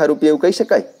મની, આખા રૂપિયા એવું કહી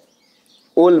શકાય?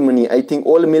 All money. I think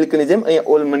all મિલ્કની જેમ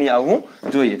અહીંયા ઓલ મની આવવું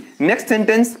જોઈએ. Next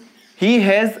sentence, he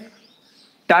has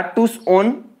ટાટૂસ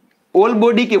on all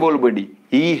body કે wall body?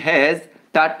 He has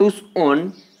ટાટૂસ on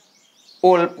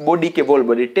all body કે વોલ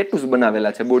બોડી? ટેટૂસ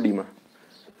બનાવેલા છે બોડીમાં.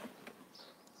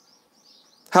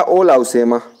 હા ઓલ આવશે,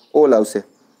 એમાં ઓલ આવશે.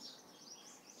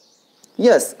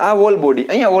 યસ, આ ઓલ બોડી,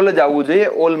 અહીંયા ઓલ જ આવવું જોઈએ.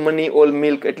 ઓલ મની, ઓલ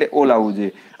મિલ્ક એટલે ઓલ આવવું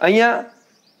જોઈએ. અહીંયા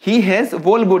હી હેઝ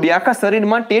વોલ બોડી, આખા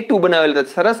શરીરમાં ટેટુ બનાવેલા,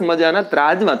 સરસ મજાના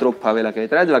ત્રાજવા ત્રોફાવેલા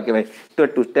કહેવાય, ત્રાજવા કહેવાય.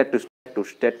 ટેટૂસ ટેટૂસ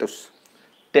ટેટૂસ ટેટૂસ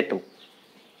ટેટુ.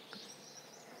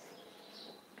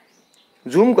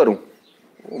 ઝૂમ કરું?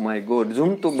 ઓ માય ગોડ,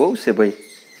 ઝૂમ તો બહુ છે ભાઈ.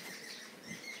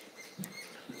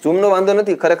 ઝૂમનો વાંધો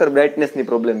નથી, ખરેખર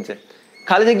બ્રાઇટનેસની પ્રોબ્લેમ છે.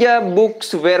 ખાલી જગ્યા બુક્સ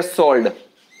વેર સોલ્ડ,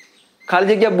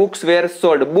 ખાલી જગ્યા બુક્સ વેર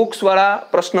સોલ્ડ. બુક્સ વાળા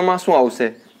પ્રશ્નમાં શું આવશે,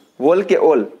 વોલ કે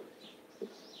ઓલ?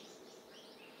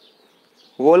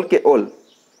 વોલ કે ઓલ?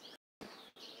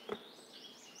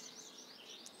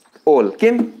 ઓલ.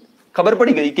 કેમ? ખબર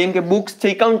પડી ગઈ, કેમ કે બુક્સ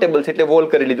છે એ કાઉન્ટેબલ છે એટલે વોલ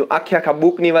કરી લીધું. આખી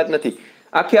બુકની વાત નથી,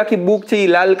 આખી બુક છે એ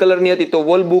લાલ કલરની હતી તો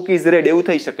વોલ બુક ઇઝ રેડ એવું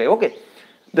થઈ શકે. Okay.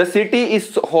 The city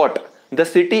is hot,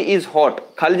 the city is hot.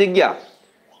 ખાલી જગ્યા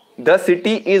ધ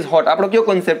સિટી ઇઝ હોટ, આપણો કયો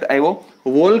કોન્સેપ્ટ આવ્યો,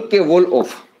 વોલ કે wall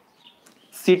of?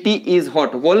 City is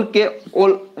hot, wall કે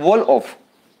વોલ ઓફ?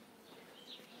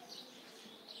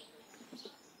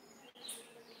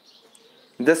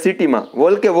 ધ સિટીમાં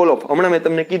વોલ કે વોલ ઓફ? હમણાં મેં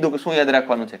તમને કીધું કે શું યાદ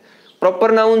રાખવાનું છે,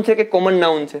 પ્રોપર નાઉન છે કે કોમન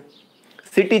નાઉન છે?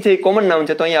 સિટી છે એ કોમન નાઉન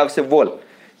છે તો અહીંયા આવશે વોલ.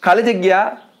 ખાલી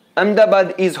જગ્યા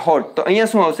અમદાવાદ ઇઝ હોટ, તો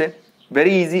અહીંયા શું આવશે?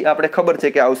 વેરી ઇઝી, આપણે ખબર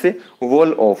છે કે આવશે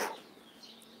વોલ ઓફ.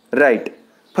 રાઈટ.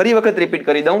 ફરી વખત રિપીટ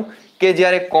કરી દઉં કે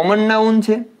જ્યારે કોમન નાઉન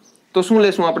છે તો શું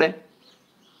લેશું આપણે?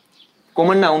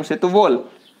 કોમન નાઉન છે તો વોલ.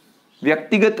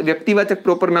 વ્યક્તિગત વ્યક્તિવાચક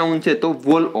પ્રોપર નાઉન છે તો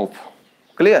વોલ ઓફ.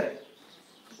 ક્લિયર?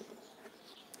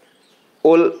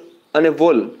 ઓલ અને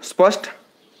વોલ સ્પષ્ટ?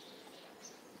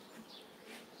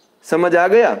 સમજ આ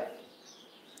ગયા?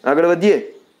 આગળ વધીએ.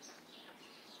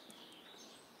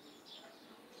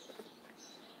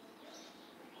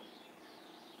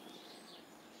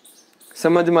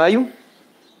 સમજમાં આવ્યું?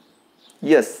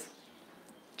 યસ.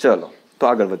 ચલો તો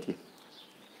આગળ વધીએ.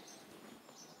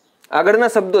 આગળના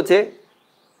શબ્દો છે,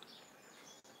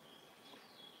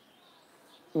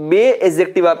 બે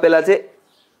એડજેક્ટિવ આપેલા છે,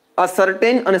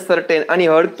 અસર્ટેન અને સર્ટેન. આની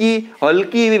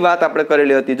હલકી એવી વાત આપણે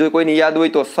કરેલી હતી. જો કોઈને યાદ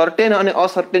હોય તો સર્ટેન અને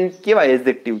અસર્ટેન કેવા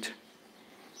એડજેક્ટિવ છે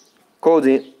કહો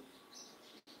જી.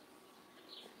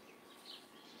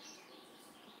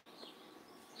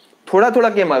 થોડા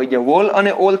થોડા કેમ આવી ગયા? વોલ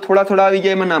અને ઓલ થોડા થોડા આવી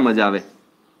ગયા, એમાં ના મજા આવે.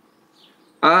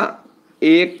 આ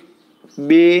 1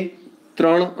 2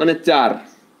 3 અને 4,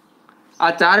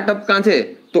 આ 4 ટપકા છે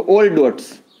તો ઓલ ડોટ્સ.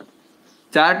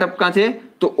 4 ટપકા છે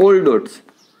તો ઓલ ડોટ્સ.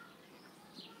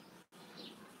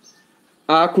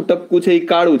 આ આખું ટપકું છે એ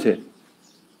કાળું છે,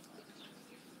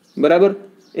 બરાબર?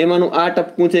 એમાંનું આ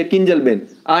ટપકું છે કિંજલબેન,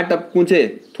 આ ટપકું છે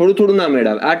થોડું થોડું ના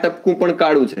મેળાવે, આ ટપકું પણ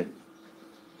કાળું છે.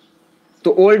 તો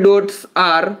all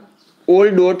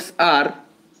dots R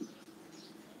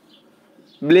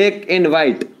black and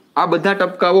white. આ બધા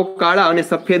ટપકાઓ કાળા અને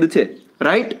સફેદ છે,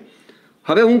 રાઈટ?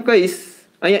 હવે હું કહીશ,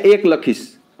 અહીંયા 1 લખીશ,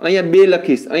 અહીંયા 2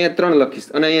 લખીશ, અહીંયા 3 લખીશ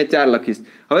અને અહીંયા 4 લખીશ.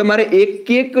 હવે મારે એક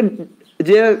એક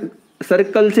જે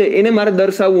સર્કલ છે એને મારે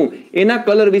દર્શાવવું, એના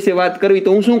કલર વિશે વાત કરવી, તો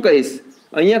હું શું કહીશ?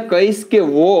 અહીંયા કહીશ કે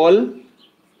વોલ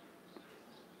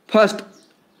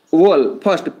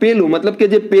ફર્સ્ટ પેલું, મતલબ કે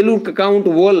જે પેલું count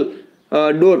wall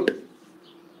dot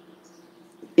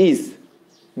is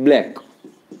black.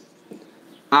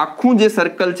 આખું જે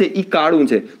સર્કલ છે એ કાળું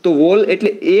છે. તો વોલ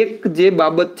એટલે એક જે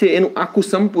બાબત છે એનું આખું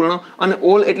સંપૂર્ણ, અને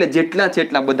ઓલ એટલે જેટલા છે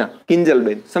એટલા બધા.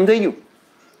 કિંજલબેન સમજાઈ ગયું?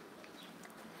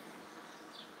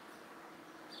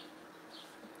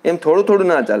 એમ થોડું થોડું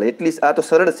ના ચાલે, એટલી આ તો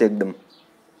સરળ છે એકદમ.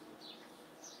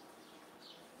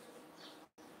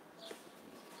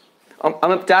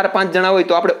 અમે 4-5 જણા હોય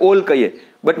તો આપણે ઓલ કહીએ,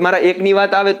 બટ મારા એકની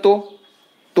વાત આવે તો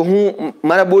હું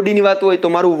મારા બોડીની વાત હોય તો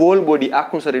મારું વોલ બોડી,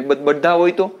 આખું શરીર. બધા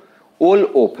હોય તો ઓલ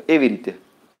ઓફ, એવી રીતે.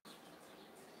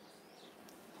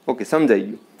 ઓકે, સમજાઈ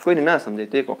ગયું? કોઈને ના સમજાય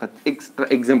તો એક વખત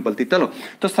એક્ઝામ્પલ થી. ચલો,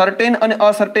 તો સર્ટેન અને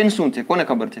અસર્ટેન શું છે? કોને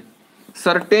ખબર છે?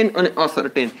 સર્ટેન અને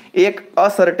અસર્ટેન. એક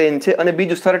અસર્ટેન છે અને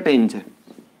બીજું સર્ટેન છે.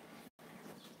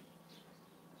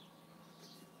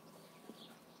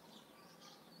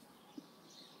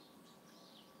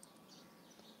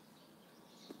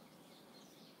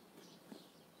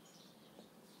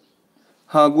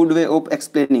 હા, good way of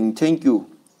એક્સપ્લેનિંગ. Thank you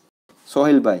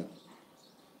સોહેલભાઈ.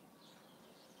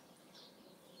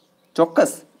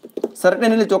 ચોક્કસ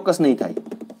સર્ટેન એટલે ચોક્કસ નહીં થાય.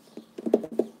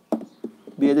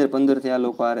 2015 થી આ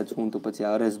લોકો આરે છું, તો પછી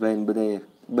હરેશભાઈ ને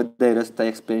બધાએ રસ્તા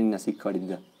એક્સપ્લેનિંગ ના શીખવાડી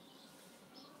દીધા.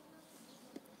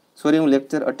 સોરી, હું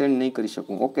લેક્ચર અટેન્ડ નહીં કરી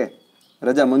શકું. ઓકે,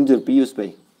 રજા મંજૂર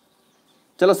પિયુષભાઈ.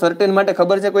 ચલો, સર્ટેન માટે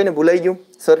ખબર છે કોઈને? ભૂલાઈ ગયું?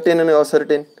 સર્ટેન અને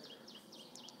અસર્ટેન.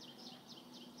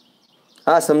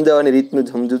 હા, સમજાવવાની રીતનું જ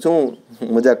સમજુ છું,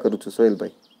 મજાક કરું છું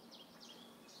સોહેલભાઈ.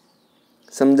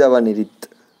 સમજાવવાની રીત,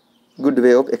 ગુડ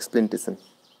વે ઓફ એક્સપ્લેનેશન.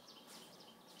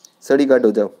 સડી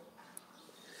કાઢો જાઓ.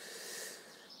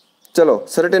 ચલો,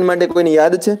 સર્ટેન માટે કોઈને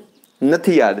યાદ છે?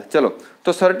 નથી યાદ. ચલો, તો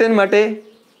સર્ટેન માટે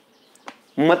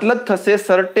મતલબ થશે,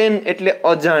 સર્ટેન એટલે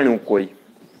અજાણ્યું કોઈ.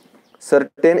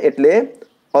 સર્ટેન એટલે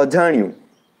અજાણ્યું.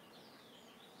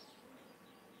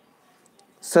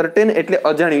 સર્ટેન એટલે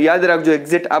અજાણ્યું. યાદ રાખજો,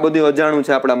 એક્ઝેક્ટ આ બધું અજાણ્યું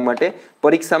છે આપણા માટે.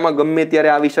 પરીક્ષામાં ગમે ત્યારે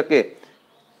આવી શકે.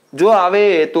 જો આવે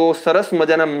તો સરસ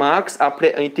મજાના માર્ક્સ આપણે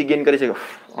અહીંથી ગેઇન કરી શકીએ.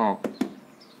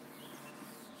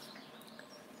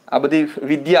 આ બધી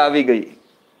વિદ્યા આવી ગઈ.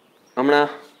 હમણાં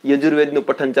યજુર્વેદનું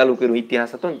પઠન ચાલુ કર્યું,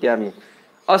 ઇતિહાસ હતો ને ત્યારનું.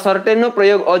 અસર્ટેનનો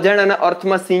પ્રયોગ અજાણ્યાના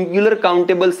અર્થમાં સિંગ્યુલર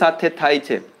કાઉન્ટેબલ સાથે થાય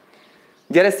છે.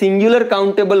 જ્યારે સિંગ્યુલર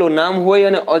કાઉન્ટેબલ નામ હોય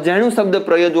અને અજાણ્યું શબ્દ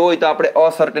પ્રયોગ હોય તો આપણે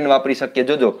અસર્ટેન વાપરી શકીએ.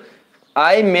 જોજો,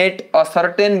 I met a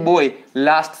certain boy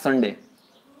last Sunday.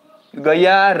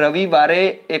 ગયા રવિવારે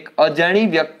એક અજાણી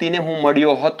વ્યક્તિને હું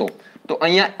મળ્યો હતો. તો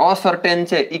અહીંયા અસર્ટેન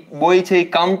છે, બોય છે, એ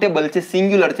કાઉન્ટેબલ છે,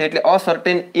 સિંગ્યુલર છે, એટલે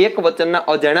અસર્ટેન એક વચનના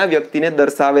અજાણ્યા વ્યક્તિને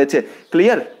દર્શાવે છે.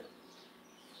 ક્લિયર?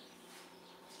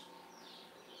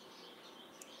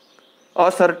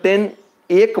 અસર્ટેન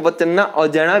એક વચનના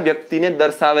અજાણ્યા વ્યક્તિને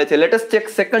દર્શાવે છે. Let us check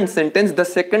second sentence. The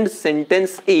second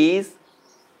sentence is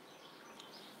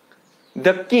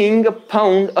The king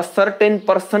found a certain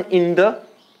person in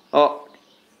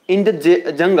the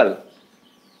jungle.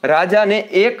 રાજાને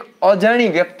એક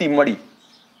અજાણી વ્યક્તિ મળી.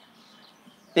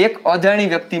 એક અજાણી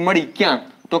વ્યક્તિ મળી ક્યાં?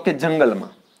 તો કે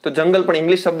જંગલમાં. તો જંગલ પણ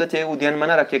ઇંગ્લિશ શબ્દ છે એવું ધ્યાનમાં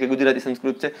ના રાખીએ કે ગુજરાતી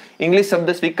સંસ્કૃત છે. ઇંગ્લિશ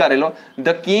શબ્દ સ્વીકારેલો.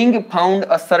 The king found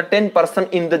a certain person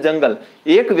in the jungle.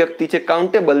 એક વ્યક્તિ છે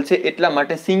કાઉન્ટેબલ છે એટલા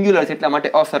માટે સિંગ્યુલર છે એટલા માટે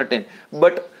અસર્ટેન.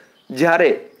 બટ જ્યારે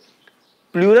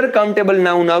પ્લુરલ કાઉન્ટેબલ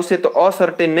નાઉન આવશે તો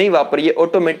અસર્ટેન નહીં વાપરીએ,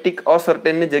 ઓટોમેટિક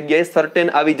અસર્ટેન ની જગ્યાએ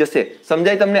સર્ટેન આવી જશે.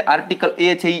 સમજાય તમને? આર્ટિકલ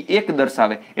એ છે એ એક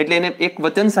દર્શાવે એટલે એને એક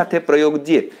વચન સાથે પ્રયોગ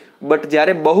જોઈએ. બટ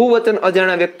જ્યારે બહુવચન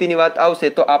અજાણા વ્યક્તિની વાત આવશે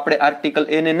તો આપણે આર્ટિકલ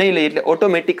એ ને નહીં લઈએ એટલે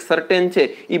ઓટોમેટિક સર્ટેન છે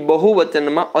એ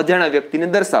બહુવચનમાં અજાણા વ્યક્તિને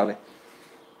દર્શાવે.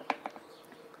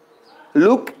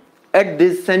 Look at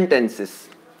this sentences.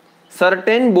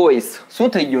 Certain boys, શું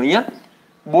થઈ ગયું અહીંયા?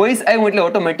 બોયઝ આવ્યું એટલે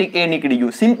ઓટોમેટિક એ નીકળી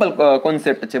ગયું. સિમ્પલ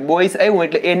કોન્સેપ્ટ છે. બોયઝ આવ્યું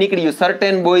એટલે એ નીકળી ગયું.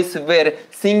 Certain boys wear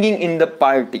singing in the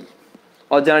party.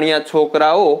 અજાણ્યા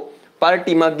છોકરાઓ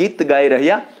પાર્ટીમાં ગીત ગાઈ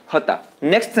રહ્યા હતા.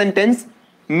 Next sentence,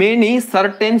 many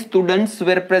certain students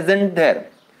were present there.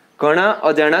 ઘણા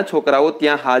અજાણા છોકરાઓ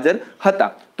ત્યાં હાજર હતા.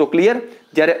 તો ક્લિયર?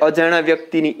 જ્યારે અજાણા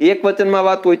વ્યક્તિની એક વચનમાં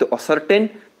વાત હોય તો અસર્ટેન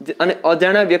અને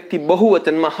અજાણા વ્યક્તિ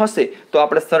બહુવચનમાં હશે તો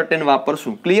આપણે સર્ટેન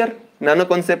વાપરશું. ક્લિયર? નાનો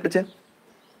કોન્સેપ્ટ છે.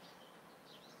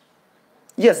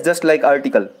 Yes, just like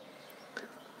article.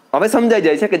 હવે સમજાઈ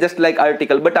જાય છે કે જસ્ટ લાઈક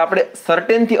આર્ટિકલ. બટ આપણે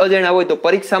સર્ટેન થી અજાણ્યા હોય તો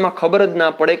પરીક્ષામાં ખબર જ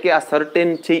ના પડે કે આ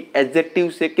સર્ટેન છે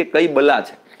એડજેક્ટિવ છે કે કઈ બલા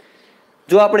છે.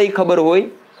 જો આપણે એ ખબર હોય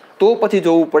તો પછી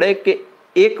જોવું પડે કે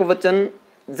એક વચન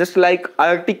જસ્ટ લાઈક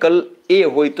આર્ટિકલ એ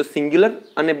હોય તો સિંગ્યુલર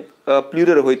અને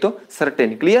પ્લુરલ હોય તો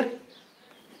certain. Clear?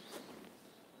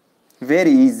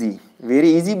 Very easy,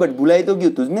 very easy. But ભૂલાઈ તો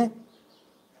ગયું તું જ ને.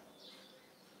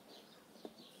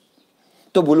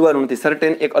 તો ભૂલવાનું નથી.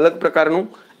 સર્ટેન એક અલગ પ્રકારનું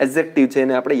એડજેક્ટિવ છે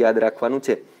એને આપણે યાદ રાખવાનું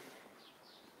છે.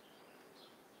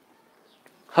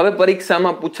 હવે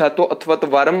પરીક્ષામાં પૂછાતો અથવા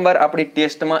તો વારંવાર આપણી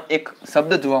ટેસ્ટમાં એક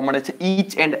શબ્દ જોવા મળે છે,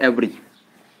 ઈચ એન્ડ એવરી.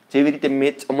 જેવી રીતે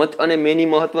મચ અને મેની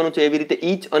મહત્વનું છે એવી રીતે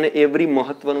ઈચ અને એવરી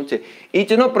મહત્વનું છે.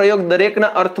 ઈચનો પ્રયોગ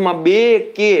દરેકના અર્થમાં બે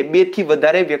કે બે થી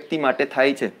વધારે વ્યક્તિ માટે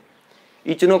થાય છે.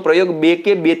 ઈચનો પ્રયોગ બે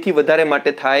કે બે થી વધારે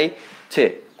માટે થાય છે.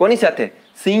 કોની સાથે?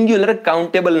 સિંગ્યુલર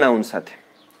કાઉન્ટેબલ નાઉન સાથે.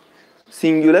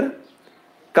 સિંગ્યુલર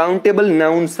કાઉન્ટેબલ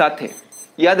નાઉન સાથે.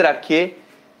 યાદ રાખીએ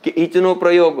કે ઈચનો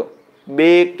પ્રયોગ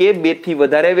બે કે બે થી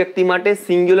વધારે વ્યક્તિ માટે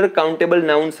સિંગ્યુલર કાઉન્ટેબલ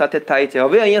નાઉન સાથે થાય છે.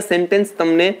 હવે અહીંયા સેન્ટેન્સ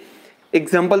તમને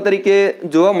એક્ઝામ્પલ તરીકે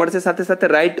જોવા મળશે, સાથે સાથે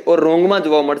રાઈટ ઓર રોંગમાં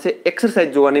જોવા મળશે.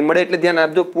 એક્સરસાઇઝ જોવા નહીં મળે એટલે ધ્યાન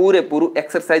આપજો. પૂરેપૂરું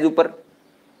એક્સરસાઇઝ ઉપર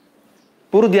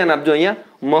પૂરું ધ્યાન આપજો. અહીંયા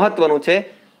મહત્વનું છે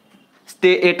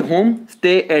stay at home,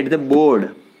 stay at the board.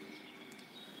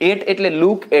 At એટલે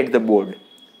લુક એટ ધ બોર્ડ.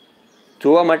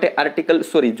 જોવા માટે આર્ટિકલ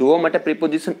જોવા માટે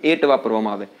પ્રિપોઝિશન એટ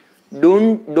વાપરવામાં આવે.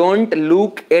 Don't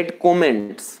look at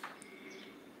comments,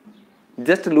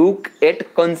 just look at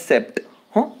concept.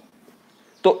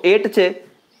 તો એટ છે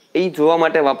એ જોવા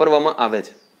માટે વાપરવામાં આવે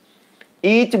છે.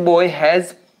 Inch boy has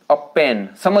a pen.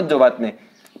 સમજો વાતને.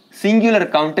 સિંગ્યુલર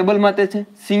કાઉન્ટેબલ માટે છે.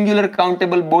 સિંગ્યુલર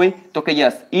કાઉન્ટેબલ બોય તો કે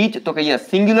યસ. ઈચ તો કે યસ.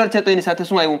 સિંગ્યુલર છે તો એની સાથે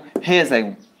શું આવ્યું? હેઝ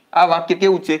આવ્યું. આ વાક્ય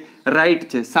કેવું છે? રાઈટ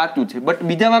છે, સાચું છે. બટ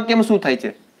બીજા વાક્યમાં શું થાય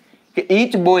છે કે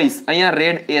ઈચ બોયઝ, અહીંયા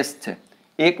રેડ એસ છે.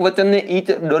 એક વચનને ઈચ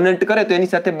ડોનેટ કરે તો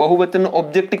એની સાથે બહુવચનનો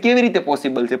ઓબ્જેક્ટ કેવી રીતે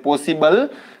પોસિબલ છે? પોસિબલ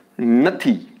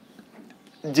નથી.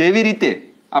 જેવી રીતે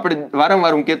આપણે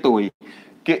વારંવાર હું કહેતો હોય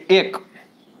કે એક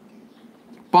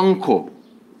પંખો,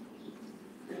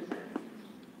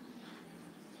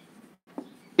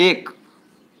 એક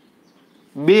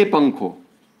બે પંખો,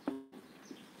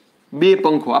 બે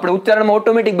પંખો. આપણે ઉચ્ચારણમાં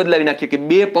ઓટોમેટિક બદલાવી નાખીએ કે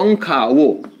બે પંખાઓ.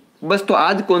 બસ તો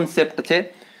આ જ કોન્સેપ્ટ છે.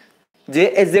 જે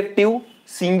એડજેક્ટિવ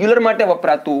સિંગ્યુલર માટે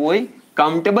વપરાતું હોય,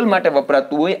 કાઉન્ટેબલ માટે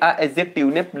વપરાતું હોય, આ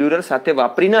એડજેક્ટિવને પ્લુરલ સાથે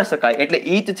વાપરી ના શકાય. એટલે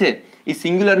ઈચ છે એ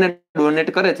સિંગ્યુલરને ડોનેટ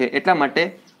કરે છે એટલા માટે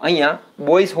અહીંયા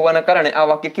બોયઝ હોવાના કારણે આ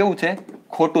વાક્ય કેવું છે?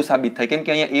 ખોટું સાબિત થાય. કેમ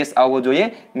કે અહીંયા એસ આવવો જોઈએ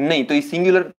નહીં, તો એ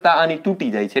સિંગ્યુલરતા આની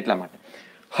તૂટી જાય છે એટલા માટે.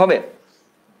 હવે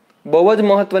બહુ જ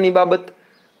મહત્વની બાબત,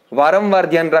 વારંવાર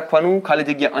ધ્યાન રાખવાનું. ખાલી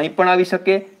જગ્યા અહીં પણ આવી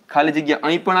શકે, ખાલી જગ્યા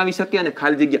અહીં પણ આવી શકે અને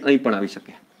ખાલી જગ્યા અહીં પણ આવી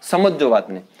શકે. સમજો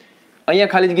વાતને.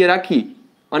 અહીંયા ખાલી જગ્યા રાખી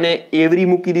અને એવરી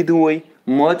મૂકી દીધું હોય,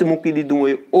 મચ મૂકી દીધું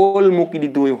હોય, ઓલ મૂકી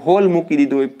દીધું હોય, હોલ મૂકી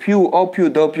દીધું હોય, few, a few,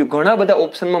 the few, ઘણા બધા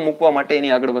ઓપ્શનમાં મૂકવા માટે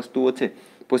એની આગળ વસ્તુઓ છે.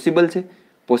 પોસિબલ છે?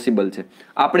 પોસિબલ છે.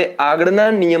 આપણે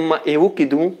આગળના નિયમમાં એવું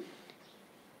કીધું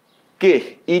કે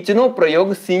ઈચનો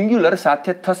પ્રયોગ સિંગ્યુલર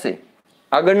સાથે થશે.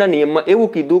 આગળના નિયમમાં એવું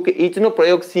કીધું કે ઈચનો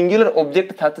પ્રયોગ સિંગ્યુલર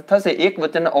ઓબ્જેક્ટ સાથે થશે, એક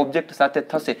વચનના ઓબ્જેક્ટ સાથે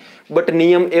થશે. બટ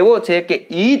નિયમ એવો છે કે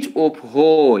ઈચ ઓફ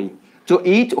હોય. જો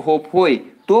ઈચ ઓફ હોય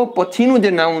તો પછીનું જે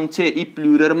નાઉન છે એ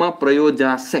પ્લુરલમાં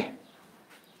પ્રયોજાશે.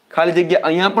 ખાલી જગ્યા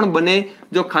અહીંયા પણ બને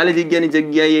જો ખાલી જગ્યાની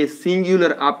જગ્યાએ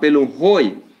સિંગ્યુલર આપેલું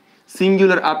હોય,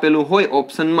 સિંગ્યુલર આપેલું હોય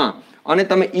ઓપ્શનમાં અને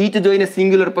તમે ઈચ જોઈને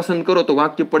સિંગ્યુલર પસંદ કરો તો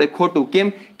વાક્ય પડે ખોટું.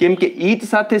 કેમ કે ઈચ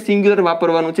સાથે સિંગ્યુલર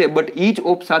વાપરવાનું છે, બટ ઈચ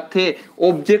ઓફ સાથે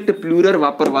ઓબ્જેક્ટ પ્લુરલ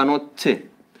વાપરવાનો છે.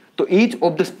 તો ઈચ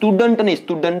ઓફ ધ સ્ટુડન્ટ નહીં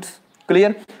સ્ટુડન્ટ્સ.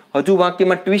 ક્લિયર? હજુ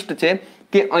વાક્યમાં ટ્વિસ્ટ છે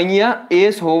કે અહીંયા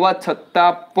એસ હોવા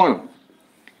છતાં પણ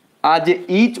આ જે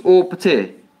ઈચ ઓફ છે,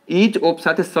 ઈચ ઓફ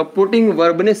સાથે સપોર્ટિંગ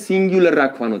વર્બને સિંગ્યુલર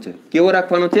રાખવાનો છે. કેવો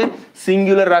રાખવાનો છે?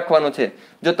 સિંગ્યુલર રાખવાનો છે.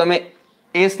 જો તમે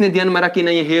એસ ને ધ્યાનમાં રાખીને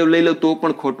અહીંયા હેવ લઈ લો તો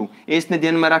પણ ખોટું. એસ ને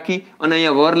ધ્યાનમાં રાખી અને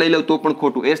અહીંયા વર લઈ લો તો પણ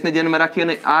ખોટું. એસ ને ધ્યાનમાં રાખી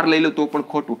અને આર લઈ લો તો પણ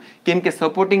ખોટું. કેમ કે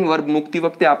સપોર્ટિંગ વર્બ મૂકતી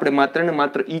વખતે આપણે માત્ર ને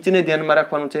માત્ર ઈચને ધ્યાનમાં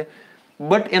રાખવાનું છે,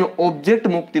 બટ એનો ઓબ્જેક્ટ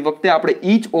મૂકતી વખતે આપણે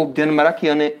ઈચ ઓફ ધ્યાનમાં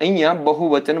રાખી અને અહીંયા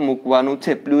બહુવચન મૂકવાનું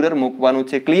છે, પ્લુરલ મૂકવાનું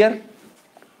છે. ક્લિયર?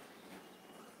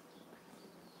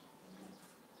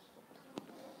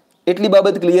 એટલી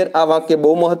બાબત ક્લિયર. આ વાક્ય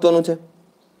બહુ મહત્વનું છે.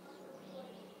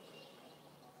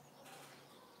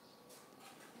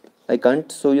 I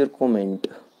can't show your comment,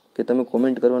 કે તમે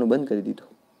કોમેન્ટ કરવાનું બંધ કરી દીધું.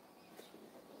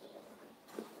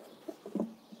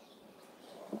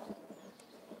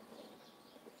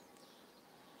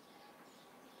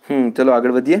 ચલો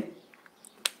આગળ વધીએ.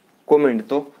 કોમેન્ટ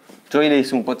તો જોઈ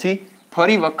લઈશું પછી.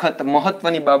 ફરી વખત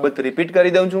મહત્વની બાબત રિપીટ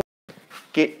કરી દઉં છું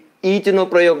કે ઈચ નો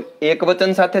પ્રયોગ એક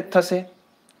વચન સાથે જ થશે.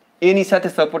 એની સાથે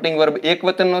સપોર્ટિંગ વર્બ એક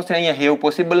વચનનો છે. અહીંયા હેવ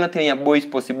પોસિબલ નથી, અહીંયા બોયઝ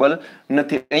પોસિબલ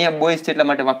નથી. અહીંયા બોયઝ છે એટલા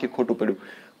માટે વાક્ય ખોટું પડ્યું.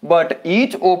 બટ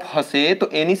ઈચ ઓફ હશે તો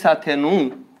એની સાથેનું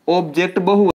ઓબ્જેક્ટ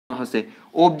બહુવચન હશે.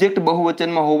 ઓબ્જેક્ટ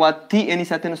બહુવચનમાં હોવાથી એની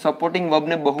સાથેનું સપોર્ટિંગ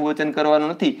વર્બને બહુવચન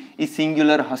કરવાનું નથી, એ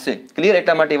સિંગ્યુલર હશે. ક્લિયર?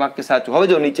 એટલા માટે વાક્ય સાચું. હવે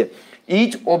જો નીચે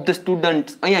ઈચ ઓફ ધ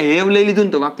સ્ટુડન્ટ, અહીંયા હેવ લઈ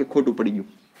લીધું ને તો વાક્ય ખોટું પડી ગયું.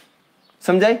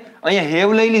 સમજાય? અહીંયા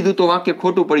હેવ લઈ લીધું તો વાક્ય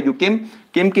ખોટું પડી ગયું.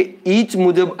 કેમ કે ઈચ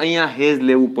મુજબ અહીંયા હેઝ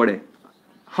લેવું પડે.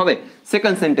 હવે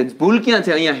સેકન્ડ સેન્ટેન્સ ભૂલ ક્યાં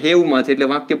છે? અહીંયા હેવમાં છે એટલે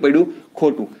વાક્ય પડ્યું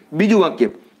ખોટું. બીજું વાક્ય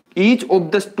inch of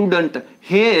the student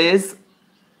has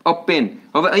a pen.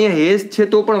 હવે અહીંયા હેઝ છે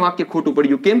તો પણ વાક્ય ખોટું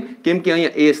પડી ગયું. કેમ કે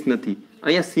અહીંયા એસ નથી,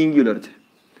 અહીંયા સિંગ્યુલર છે,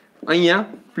 અહીંયા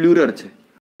પ્લુરલ છે.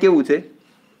 કેવું છે?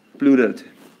 પ્લુરલ છે.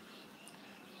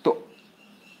 તો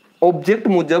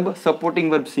ઓબ્જેક્ટ મુજબ સપોર્ટિંગ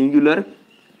વર્બ સિંગ્યુલર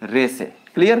રહેશે.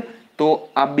 ક્લિયર? તો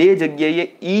આ બે જગ્યાએ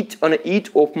ઈચ અને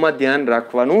ઈચ ઓફમાં ધ્યાન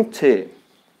રાખવાનું છે.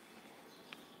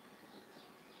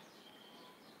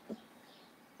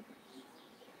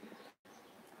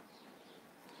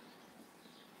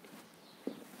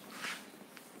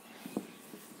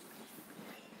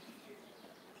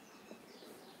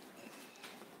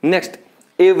 Next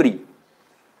every.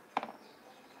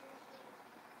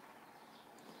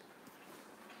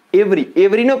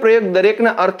 એવરીનો પ્રયોગ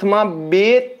દરેકના અર્થમાં બે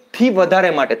થી વધારે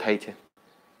માટે થાય છે.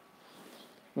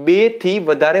 બે થી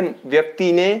વધારે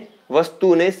વ્યક્તિને,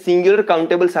 વસ્તુને સિંગ્યુલર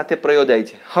કાઉન્ટેબલ સાથે પ્રયોજાય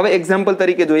છે. હવે એક્ઝામ્પલ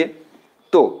તરીકે જોઈએ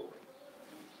તો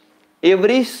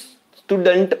every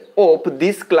student of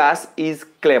this class is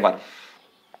clever.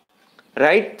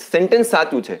 Right? Sentence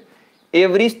સાચું છે.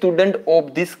 Every student of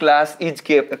this class is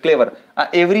clever. આ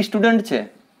એવરી સ્ટુડન્ટ છે,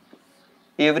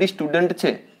 એવરી સ્ટુડન્ટ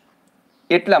છે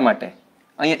એટલા માટે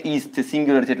અહીંયા ઇઝ છે,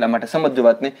 સિંગ્યુલર છે એટલા માટે. સમજો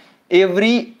વાતને.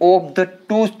 Every of the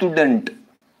two student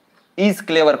is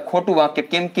clever. ખોટું વાક્ય.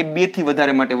 કેમ કે બે થી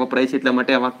વધારે માટે વપરાય છે એટલા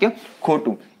માટે આ વાક્ય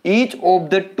ખોટું. Inch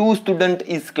of the two student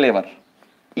is clever.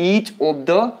 Inch of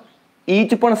the,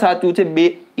 inch પણ સાચું છે. બે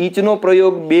ઈચનો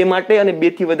પ્રયોગ બે માટે અને બે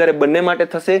થી વધારે બંને માટે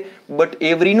થશે, બટ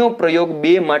એવરીનો પ્રયોગ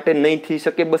બે માટે નહીં થઈ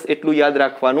શકે. બસ એટલું યાદ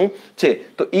રાખવાનું છે.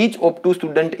 તો inch of two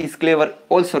student is clever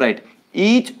also right.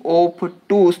 Inch of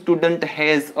two student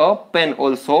has a pen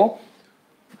also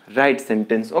right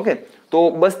sentence. Okay, તો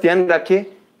બસ ધ્યાન રાખીએ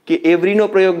કે એવરીનો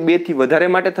પ્રયોગ બે થી વધારે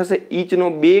માટે થશે,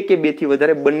 ઈચનો બે કે બે થી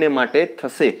વધારે બંને માટે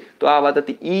થશે. તો આ વાત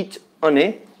હતી ઈચ અને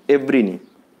એવરીની.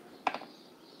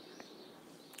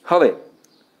 હવે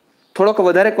થોડોક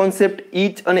વધારે કોન્સેપ્ટ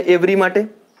ઈચ અને એવરી માટે.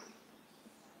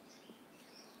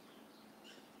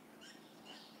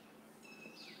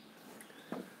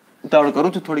 ઉતાવળ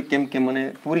કરું છું થોડી, કેમ કે મને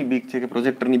પૂરી બીક છે કે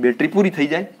પ્રોજેક્ટરની બેટરી પૂરી થઈ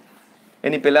જાય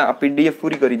એની પહેલા આ પીડીએફ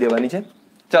પૂરી કરી દેવાની છે.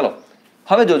 ચાલો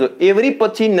હવે જોજો, એવરી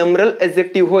પછી નમ્રલ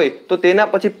એડજેક્ટિવ હોય તો તેના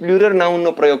પછી પ્લુરલ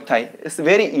નાઉનનો પ્રયોગ થાય. It's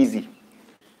very easy.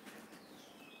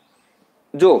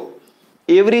 જો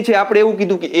એવરી છે, આપણે એવું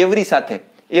કીધું કે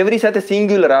એવરી સાથે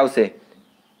સિંગ્યુલર આવશે,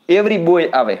 એવરી બોય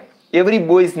આવે, એવરી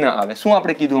બોયઝ ના આવે. શું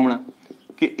આપણે કીધું હમણાં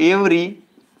કે એવરી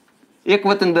એક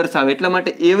વચન દર્શાવે એટલા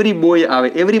માટે એવરી બોય આવે,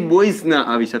 એવરી બોયઝ ના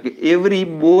આવી શકે, એવરી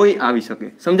બોય આવી શકે.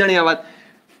 સમજાણી આ વાત?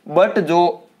 બટ જો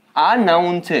આ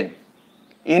નાઉન છે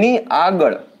એની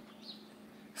આગળ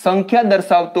સંખ્યા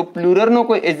દર્શાવતો પ્લુરલનો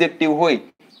કોઈ એડજેક્ટિવ હોય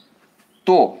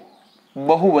તો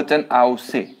બહુવચન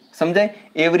આવશે. સમજાય?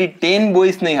 એવરી 10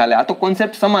 બોયઝ નહીં હાલે. આ તો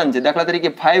કોન્સેપ્ટ સમાન છે. દાખલા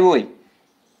તરીકે 5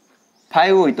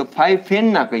 હોય તો 5 ફેન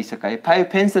ના કહી શકાય, 5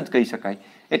 ફેન્સ જ કહી શકાય.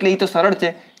 એટલે એ તો સરળ છે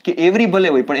કે એવરી ભલે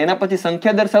હોય પણ એના પછી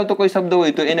સંખ્યા દર્શાવતો કોઈ શબ્દ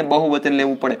હોય તો એને બહુવચન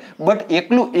લેવું પડે. બટ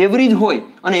એકલું એવરી જ હોય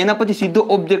અને એના પછી સીધો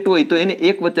ઓબ્જેક્ટ હોય તો એને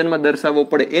એક વચનમાં દર્શાવવો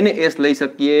પડે, એને એસ લઈ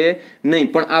શકીએ નહીં.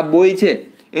 પણ આ બોય છે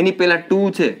એની પહેલા ટુ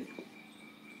છે,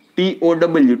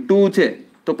 TOW ટુ છે,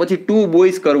 તો પછી ટુ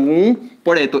બોયઝ કરવું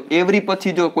પડે. તો એવરી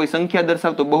પછી જો કોઈ સંખ્યા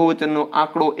દર્શાવતો બહુવચનનો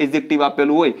આંકડો એડજેક્ટિવ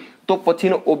આપેલું હોય તો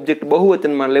પછીનો ઓબ્જેક્ટ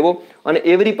બહુવચનમાં લેવો, અને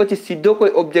એવરી પછી સીધો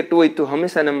કોઈ ઓબ્જેક્ટ હોય તો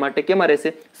હંમેશાના માટે કેમાં રહેશે?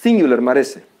 સિંગ્યુલરમાં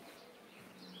રહેશે.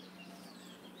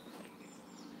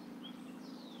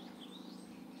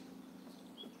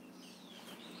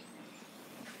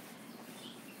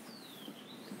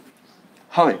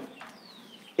 હવે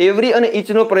એવરી અને ઈચ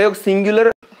નો પ્રયોગ સિંગ્યુલર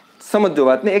સમજો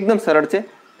વાતને, એકદમ સરળ છે.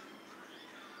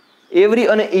 એવરી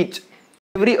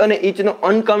અને ઈચ નો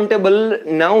અનકાઉન્ટેબલ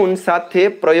નાઉન સાથે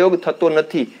પ્રયોગ થતો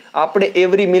નથી. આપણે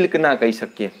એવરી મિલ્ક ના કહી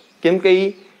શકીએ કેમ કે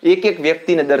એક એક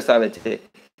વ્યક્તિને દર્શાવે છે.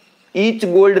 ઈચ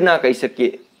ગોલ્ડ ના કહી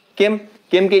શકીએ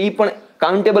કેમ કે ઈ પણ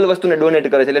કાઉન્ટેબલ વસ્તુને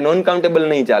ડોનેટ કરે છે એટલે નોન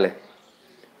કાઉન્ટેબલ નહીં ચાલે.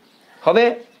 હવે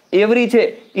એવરી છે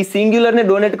એ સિંગ્યુલર ને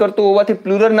ડોનેટ કરતું હોવાથી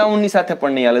પ્લુરલ નાઉન ની સાથે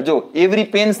પણ નહીં હાલે. જો એવરી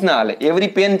પેન્સ ના હાલે,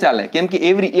 એવરી પેન ચાલે કેમ કે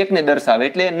એવરી એકને દર્શાવે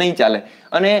એટલે નહીં ચાલે.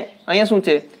 અને અહીંયા શું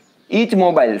છે? ઈચ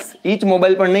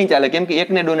મોબાઈલ પણ નહીં ચાલે કેમ કે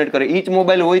એકને ડોનેટ કરે. ઈચ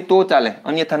મોબાઈલ હોય તો ચાલે,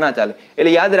 અન્યથા ના ચાલે.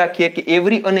 એટલે યાદ રાખીએ કે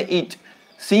એવરી અને ઈચ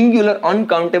સિંગ્યુલર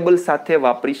અનકાઉન્ટેબલ સાથે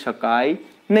વાપરી શકાય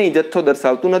નહીં, જથ્થો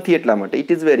દર્શાવતું નથી એટલા માટે.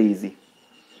 It is very easy.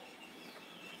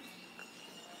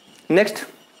 Next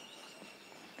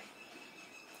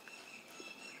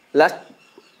last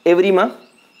એવરીમાં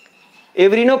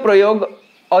એવરીનો પ્રયોગ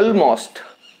ઓલમોસ્ટ,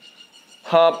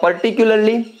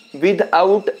 પર્ટિક્યુલરલી,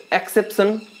 વિથઆઉટ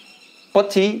એક્સેપ્શન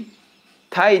પછી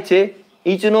થાય છે.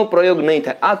 ઈચનો પ્રયોગ નહીં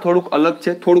થાય. આ થોડુંક અલગ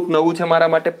છે, થોડુંક નવું છે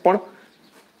મારા માટે, પણ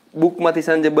બુકમાંથી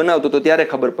સાંજે બનાવતો તો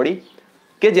ત્યારે ખબર પડી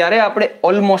કે જ્યારે આપણે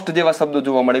ઓલમોસ્ટ જેવા શબ્દો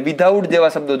જોવા મળે, વિધાઉટ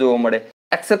જેવા શબ્દો જોવા મળે,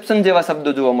 એક્સેપ્શન જેવા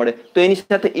શબ્દો જોવા મળે તો એની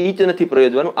સાથે ઈચ નથી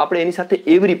પ્રયોજવાનું, આપણે એની સાથે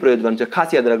એવરી પ્રયોજવાનું છે.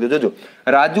 ખાસ યાદ રાખજો. જોજો,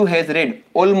 Raju has red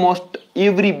almost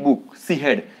every book she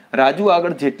had. Raju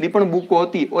આગળ જેટલી પણ બુકો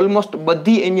હતી ઓલમોસ્ટ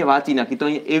બધી એને વાંચી નાખી, તો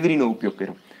અહીંયા એવરીનો ઉપયોગ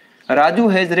કર્યો.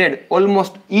 Raju has red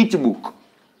almost inch book,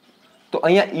 તો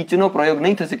અહીંયા ઈચનો પ્રયોગ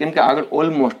નહીં થશે કેમ કે આગળ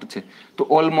ઓલમોસ્ટ છે. તો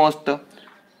ઓલમોસ્ટ,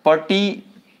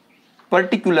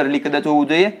 પર્ટિક્યુલરલી કદાચ હોવું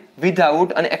જોઈએ,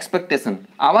 વિધાઉટ અને એક્સપેક્ટેશન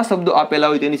આવા શબ્દો આપેલા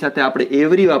હોય તેની સાથે આપણે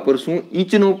એવરી વાપરશું,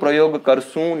 ઈચનો પ્રયોગ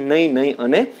કરશું નહીં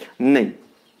અને નહીં.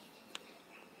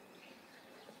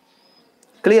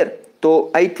 ક્લિયર? તો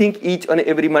આઈ થિંક ઈચ અને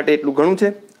એવરી માટે એટલું ઘણું છે.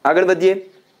 આગળ વધીએ.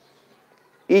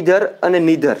 ઈધર અને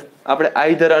નીધર. આપણે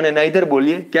આઈધર અને નાઈધર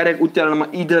બોલીએ, ક્યારેક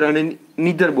ઉચ્ચારણમાં ઈધર અને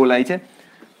નીધર બોલાય છે.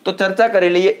 તો ચર્ચા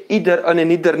કરી લઈએ ઈધર અને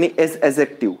નીધરની એઝ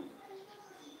એડજેક્ટિવ.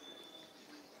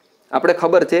 આપણે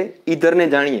ખબર છે ઈધરને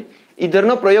જાણીએ.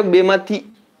 ઈધરનો પ્રયોગ બેમાંથી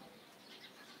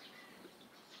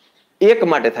એક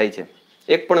માટે થાય છે,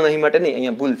 એક પણ નહીં માટે નહીં,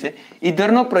 અહીંયા ભૂલ છે.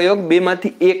 ઈધરનો પ્રયોગ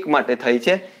બેમાંથી એક માટે થાય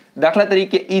છે. દાખલા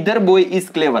તરીકે ઈધર બોય ઇઝ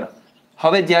ક્લેવર.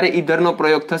 હવે જ્યારે ઈધરનો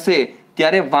પ્રયોગ થશે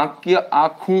ત્યારે વાક્ય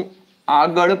આખું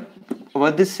આગળ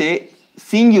વધશે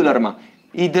સિંગ્યુલરમાં.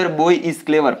 ઈધર બોય ઇઝ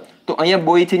ક્લેવર, તો અહીંયા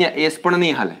બોય છે ત્યાં એસ પણ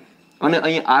નહીં હાલે અને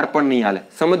અહીંયા આર પણ નહીં હાલે.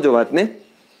 સમજો વાતને,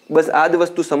 બસ આ જ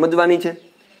વસ્તુ સમજવાની છે.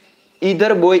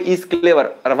 ઈધર બોય ઇઝ ક્લેવર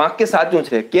વાક્ય સાચું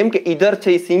છે કેમ કે ઈધર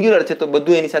છે એ સિંગ્યુલર છે તો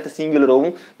બધું એની સાથે સિંગ્યુલર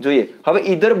હોવું જોઈએ. હવે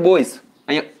ઈધર બોયઝ,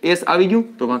 અહીંયા એસ આવી ગયું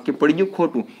તો વાક્ય પડી ગયું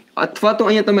ખોટું, અથવા તો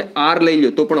અહીંયા તમે આર લઈ લો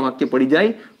તો પણ વાક્ય પડી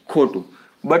જાય ખોટું.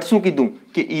 બટ શું કીધું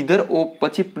કે ઈધર ઓફ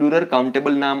પછી પ્લુરલ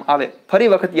કાઉન્ટેબલ નામ આવે. ફરી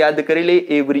વખત યાદ કરી લઈએ,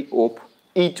 એવરી ઓફ,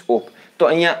 ઈચ ઓફ. તો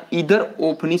અહીંયા ઈધર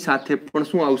ઓફ ની સાથે પણ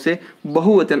શું આવશે?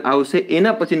 બહુવચન આવશે.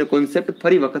 એના પછીનો કોન્સેપ્ટ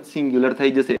ફરી વખત સિંગ્યુલર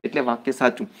થઈ જશે એટલે વાક્ય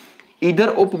સાચું. ઈધર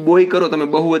ઓફ બોય કરો તમે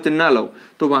બહુવચન ના લો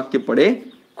તો વાક્ય પડે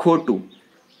ખોટું,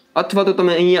 અથવા તો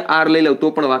તમે અહીંયા આર લઈ લો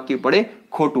તો પણ વાક્ય પડે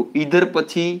ખોટું. ઈધર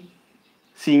પછી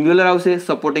સિંગ્યુલર આવશે,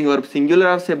 સપોર્ટિંગ વર્બ સિંગ્યુલર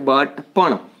આવશે, બટ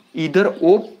પણ ઈધર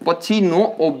ઓફ પછીનો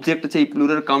ઓબ્જેક્ટ છે એ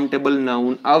પ્લુરલ કાઉન્ટેબલ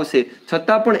નાઉન આવશે,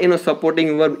 છતાં પણ એનો supporting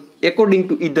verb according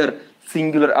to either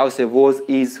singular આવશે, વોઝ,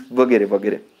 ઇઝ વગેરે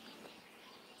વગેરે.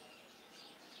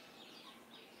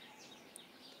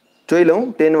 જોઈ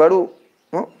લઉં 10 વાળું.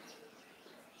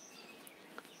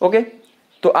 ઓકે,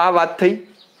 તો આ વાત થઈ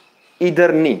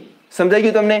ઈધરની. સમજાઈ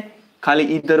ગયું તમને? ખાલી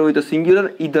ઈધર હોય તો સિંગ્યુલર,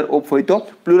 ઈધર ઓફ હોય તો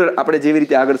પ્લુરલ, આપણે જેવી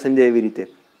રીતે આગળ સમજાય એવી રીતે.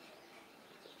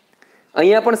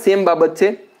 અહીંયા પણ સેમ બાબત છે.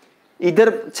 ઈધર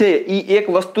છે ઈ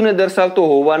એક વસ્તુને દર્શાવતો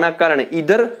હોવાના કારણે,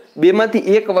 ઈધર બેમાંથી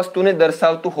એક વસ્તુને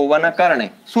દર્શાવતું હોવાના કારણે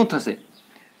શું થશે?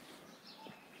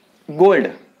 ગોલ્ડ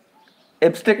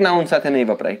એબ્સ્ટ્રેક્ટ નાઉન સાથે નહીં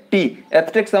વપરાય, ટી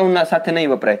એબ્સ્ટ્રેક્ટ નાઉન સાથે નહીં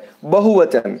વપરાય,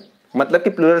 બહુવચન મતલબ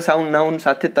કે પ્લુરલ સાઉન્ડ નાઉન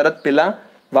સાથે તરત પેલા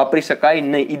વાપરી શકાય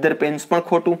નહીં. ઈધર પેન્સ પણ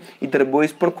ખોટું, ઈધર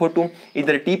બોયઝ પણ ખોટું,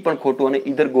 ઈધર ટી પણ ખોટું અને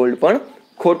ઈધર ગોલ્ડ પણ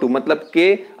ખોટું, મતલબ કે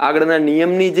આગળના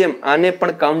નિયમની જેમ આને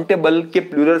પણ કાઉન્ટેબલ કે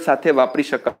પ્લુરલ સાથે વાપરી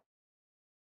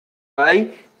શકાય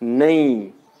નહીં.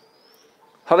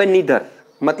 હવે નીધર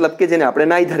મતલબ કે જેને આપણે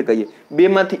નાઈધર કહીએ,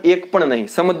 બેમાંથી એક પણ નહીં.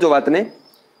 સમજો વાતને,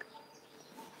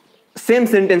 સેમ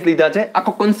સેન્ટેન્સ લીધા છે,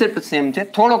 આખો કોન્સેપ્ટ સેમ છે,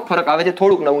 થોડોક ફરક આવે છે,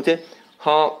 થોડુંક નવું છે.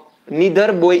 નીધર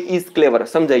બોય ઇઝ ક્લેવર,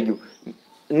 સમજાઈ ગયું.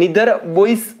 નીધર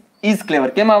બોયઝ ઇઝ ક્લેવર,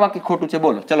 કેમ આ વાક્ય ખોટું છે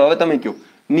બોલો? ચલો હવે તમે કહો.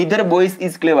 નીધર બોયઝ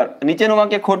ઇઝ ક્લેવર, નીચેનું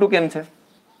વાક્ય ખોટું કેમ છે?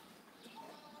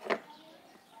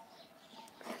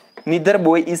 નીધર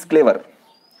બોય ઇઝ ક્લેવર,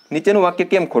 નીચેનું વાક્ય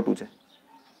કેમ ખોટું છે?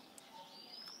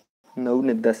 9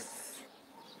 ને 10.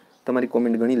 તમારી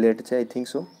કોમેન્ટ ઘણી લેટ છે, I think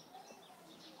so.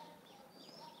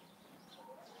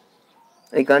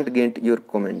 I can't get your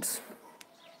comments.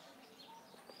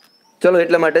 ચલો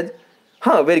એટલા માટે જ,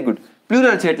 હા વેરી ગુડ,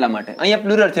 પ્લુરલ છે એટલા માટે, અહીંયા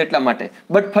પ્લુરલ છે એટલા માટે.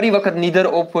 બટ ફરી વખત નીધર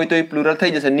ઓફ હોય તો એ પ્લુરલ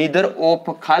થઈ જશે. નીધર ઓફ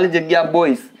ખાલી જગ્યા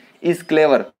બોયઝ ઇઝ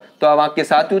ક્લેવર, તો આ વાક્ય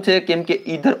સાચું છે, કેમ કે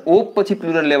ઈધર ઓફ પછી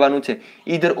પ્લુરલ લેવાનું છે.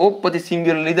 ઈધર ઓફ પછી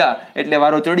સિંગ્યુલર લીધા એટલે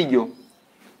વારો ચડી ગયો,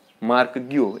 માર્ક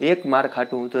ગયો, એક માર્ક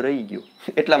હાટું હું તો રહી ગયો.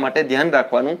 એટલા માટે ધ્યાન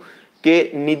રાખવાનું કે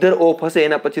નીધર ઓફ હશે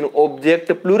એના પછીનું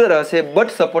ઓબ્જેક્ટ પ્લુરલ હશે,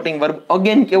 બટ સપોર્ટિંગ વર્બ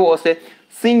અગેન કેવો હશે?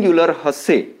 સિંગ્યુલર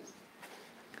હશે.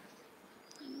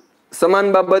 સમાન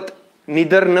બાબત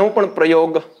નીધર નો પણ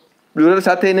પ્રયોગ પ્લુરલ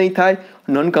સાથે નહીં થાય,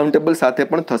 નોન કાઉન્ટેબલ સાથે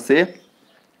પણ થશે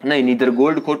નહીં. નીધર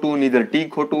ગોલ્ડ ખોટું, નીધર ટી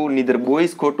ખોટું, નીધર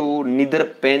બોયઝ ખોટું, નીધર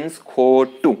પેન્સ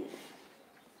ખોટું.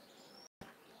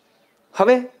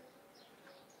 હવે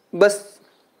બસ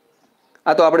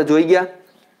આ તો આપણે જોઈ ગયા.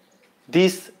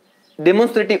 ધીસ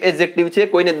ડેમોન્સ્ટ્રેટિવ એડજેક્ટિવ છે,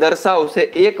 કોઈને દર્શાવશે,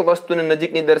 એક વસ્તુને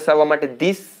નજીકની દર્શાવવા માટે.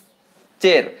 This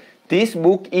chair, this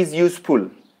book is useful,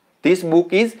 this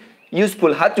book is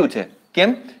useful સાચું છે.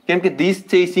 કેમ? કેમ કે ધીસ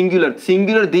છે એ સિંગ્યુલર,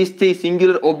 સિંગ્યુલર ધીસ છે એ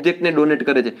સિંગ્યુલર ઓબ્જેક્ટને ડોનેટ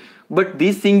કરે છે. બટ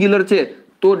ધીસ સિંગ્યુલર છે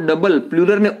તો ડબલ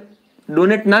પ્લુરલને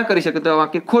ડોનેટ ના કરી શકે, તો આ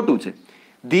વાક્ય ખોટું છે.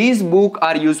 ધીસ બુક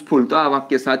આર યુઝફુલ, તો આ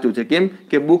વાક્ય સાચું છે. કેમ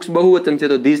કે બુક્સ બહુવચન છે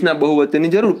તો ધીસના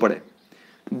બહુવચનની જરૂર પડે.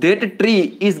 ધેટ ટ્રી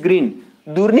ઇઝ ગ્રીન,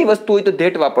 દૂરની વસ્તુ હોય તો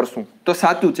ધેટ વાપરશું તો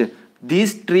સાચું છે.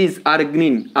 ધીસ ટ્રીઝ આર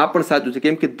ગ્રીન, આ પણ સાચું છે,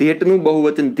 કેમ કે ધેટનું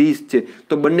બહુવચન ધીસ છે,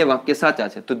 તો બંને વાક્ય સાચા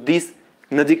છે. તો ધીસ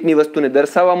નજીકની વસ્તુને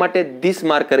દર્શાવવા માટે, this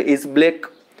marker is black,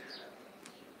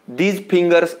 this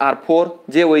fingers R four,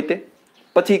 જે હોય તે.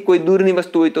 પછી કોઈ દૂરની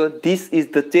વસ્તુ હોય તો ધીસ ઇઝ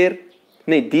ધ ચેર,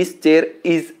 નહીં ધીસ ચેર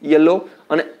ઇઝ યલો,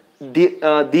 અને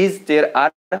ધીઝ ચેર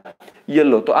આર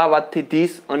યલો. તો આ વાત થઈ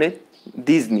ધીસ અને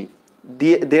ધીઝની,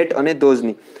 ધેટ અને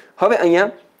ધોઝની. હવે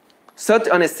અહીંયા સચ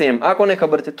અને સેમ, આ કોને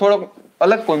ખબર છે? થોડોક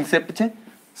અલગ કોન્સેપ્ટ છે.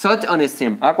 સચ અને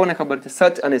સેમ, આ કોને ખબર છે?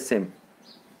 સચ અને સેમ,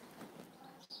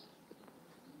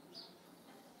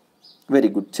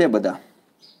 વેરી ગુડ છે બધા,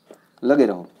 લગે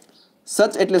રહો.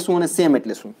 સચ એટલે શું અને સેમ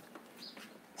એટલે શું?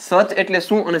 સચ એટલે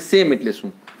શું અને સેમ એટલે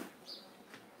શું?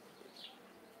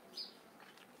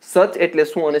 સચ એટલે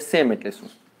શું અને સેમ એટલે શું?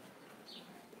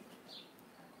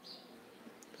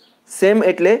 સેમ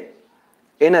એટલે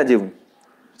એના જેવું,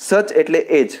 સચ એટલે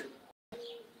એ જ.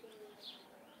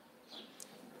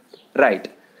 રાઈટ.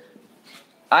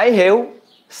 આઈ હેવ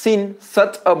સીન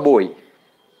સચ અ બોય,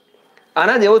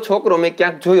 આના જેવો છોકરો મેં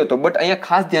ક્યાંક જોયો તો. બટ અહીંયા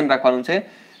ખાસ ધ્યાન રાખવાનું છે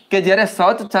કે જ્યારે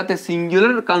સચ સાથે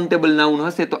સિંગ્યુલર કાઉન્ટેબલ નાઉન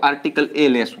હશે તો આર્ટિકલ એ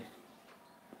લેશું.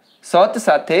 સચ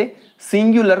સાથે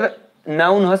સિંગ્યુલર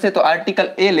નાઉન હશે તો આર્ટિકલ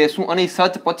એ લેશું અને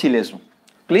સચ પછી લેશું.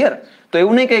 ક્લિયર? તો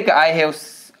એવું નહીં કહે કે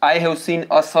આઈ હેવ સીન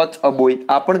અ સચ અ બોય,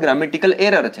 આ પણ ગ્રામેટિકલ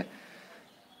એરર છે.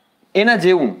 એના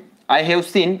જેવું આઈ હેવ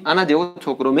સીન, આના જેવો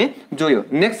છોકરો મેં જોયો.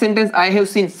 Next sentence I have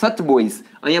seen સચ બોયઝ,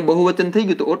 અહીંયા બહુવચન થઈ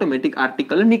ગયું તો ઓટોમેટિક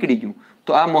આર્ટિકલ નીકળી ગયું.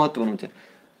 તો આ મહત્વનું છે.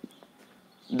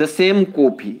 ધ સેમ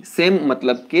કોફી, સેમ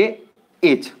મતલબ કે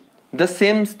એ જ. ધ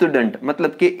સેમ સ્ટુડન્ટ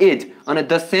મતલબ કે એ જ, અને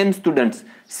ધ સેમ સ્ટુડન્ટ્સ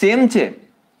સેમ છે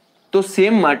તો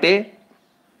સેમ માટે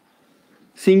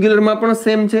સિંગ્યુલરમાં પણ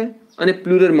સેમ છે અને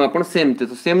પ્લુરલમાં પણ સેમ છે.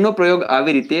 તો સેમનો પ્રયોગ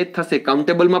આવી રીતે થશે,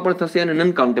 કાઉન્ટેબલમાં પણ થશે અને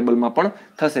નોન કાઉન્ટેબલમાં પણ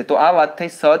થશે. તો આ વાત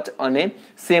થઈ સચ અને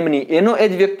સેમની. એનો એ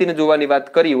જ વ્યક્તિને જોવાની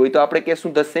વાત કરી હોય તો આપણે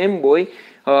કહેશું the same boy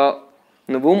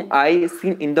whom I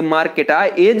seen in the market. આ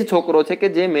એ જ છોકરો છે કે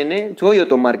જે મેને જોયો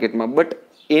તો માર્કેટમાં. બટ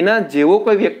એના જેવો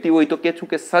કોઈ વ્યક્તિ હોય તો કે છું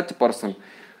કે સચ પર્સન.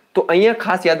 તો અહીંયા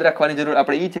ખાસ યાદ રાખવાની જરૂર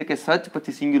આપણે એ છે કે સચ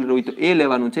પછી સિંગ્યુલર હોય તો એ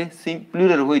લેવાનું છે,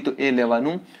 પ્લુરલ હોય તો એ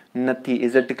લેવાનું નથી.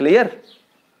 Is it clear?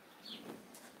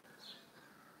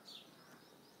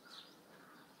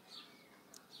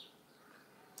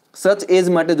 સચ એજ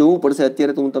માટે જોવું પડશે,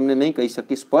 અત્યારે તો હું તમને નહીં કહી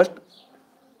શકીશ સ્પષ્ટ,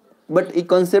 બટ એ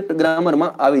કન્સેપ્ટ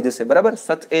ગ્રામરમાં આવી જશે. બરાબર?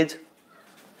 સચ એજ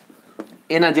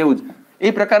એના જેવું જ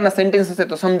એ પ્રકારના સેન્ટેન્સ હશે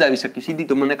તો સમજાવી શકીશ. સીધી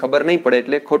તો મને ખબર નહીં પડે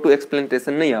એટલે ખોટું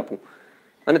એક્સપ્લેનેશન નહીં આપું.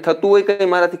 અને થતું હોય કંઈ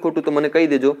મારાથી ખોટું તો મને કહી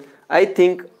દેજો. આઈ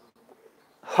થિંક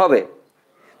હવે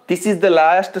this is the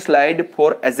last slide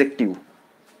four adjective.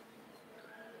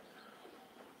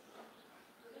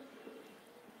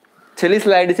 છેલ્લી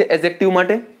સ્લાઇડ છે એડજેક્ટિવ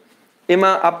માટે.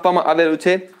 એમાં આપવામાં આવેલું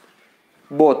છે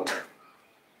બોથ.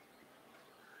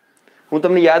 હું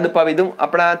તમને યાદ અપાવી દઉં,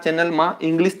 આપણા ચેનલમાં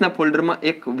ઇંગ્લિશના ફોલ્ડરમાં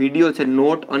એક વિડીયો છે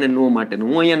નોટ અને નો માટેનો.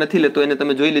 હું અહીંયા નથી લેતો, એને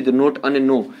તમે જોઈ લેજો. નોટ અને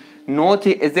નો. નો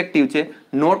છે એડજેક્ટિવ છે,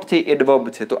 નોટ છે એડવર્બ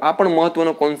છે. તો આ પણ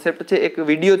મહત્વનો કોન્સેપ્ટ છે. એક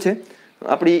વિડીયો છે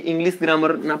આપણી ઇંગ્લિશ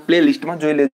ગ્રામરના પ્લે લિસ્ટમાં,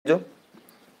 જોઈ લેજો.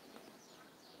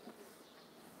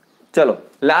 ચલો,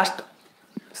 લાસ્ટ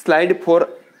સ્લાઇડ ફોર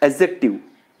એડજેક્ટિવ.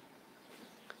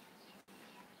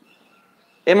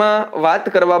 એમાં વાત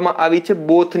કરવામાં આવી છે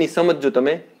બોથની. સમજજો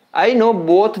તમે. આઈ નો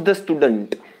both the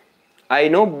student. I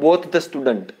no both the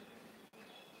student.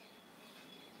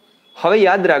 હવે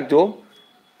યાદ રાખજો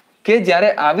કે જ્યારે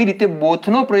આવી રીતે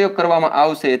બોથનો પ્રયોગ કરવામાં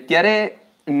આવશે ત્યારે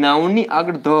નાઉનની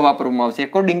આગળ ધ વાપરવામાં આવશે.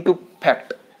 એકોર્ડિંગ ટુ ફેક્ટ,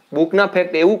 બુકના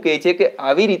ફેક્ટ એવું કહે છે કે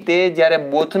આવી રીતે જ્યારે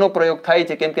બોથનો પ્રયોગ થાય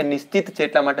છે, કેમ કે નિશ્ચિત છે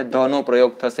એટલા માટે ધનો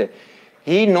પ્રયોગ થશે.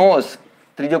 હી નોઝ,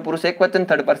 ત્રીજો પુરુષ એકવચન,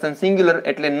 થર્ડ પર્સન સિંગ્યુલર,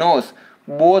 એટલે નોઝ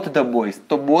બોથ ધ બોયઝ.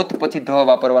 તો બોથ પછી ધ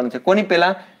વાપરવાનું છે. કોની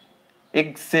પહેલા?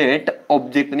 એક્ઝેક્ટ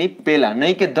ઓબ્જેક્ટની પહેલા,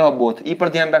 નહીં કે ધ બોથ. એ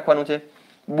પણ ધ્યાન રાખવાનું છે.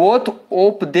 Both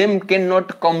of them can not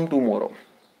come tomorrow.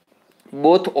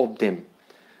 Both of them.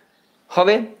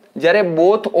 હવે જ્યારે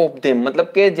બોથ ઓફ ધેમ મતલબ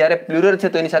કે જ્યારે પ્લુરલ છે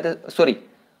તો એની સાથે, સોરી,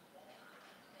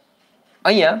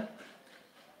 અહીંયા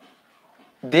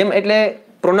ધેમ એટલે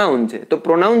પ્રોનાઉન છે, તો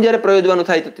પ્રોનાઉન જ્યારે પ્રયોજવાનું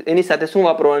થાય તો એની સાથે શું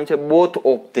વાપરવાનું છે? Both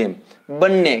of them.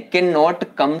 બંને કેન નોટ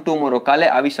કમ ટુમોરો, કાલે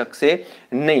આવી શકશે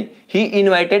નહીં. હી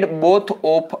ઇન્વાઇટેડ બોથ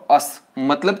ઓફ અસ.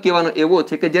 મતલબ કહેવાનો એવો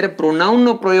છે કે જ્યારે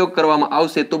પ્રોનાઉનનો પ્રયોગ કરવામાં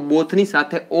આવશે તો બોથની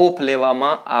સાથે ઓફ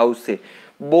લેવામાં આવશે.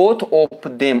 બોથ ઓફ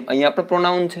ધેમ અહીંયા આપણે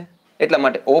પ્રોનાઉન છે એટલા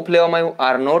માટે ઓફ લેવામાં આવ્યું.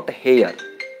 Are not here.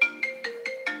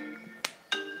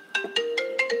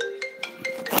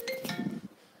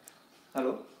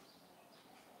 હેલો,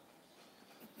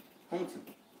 શું છે?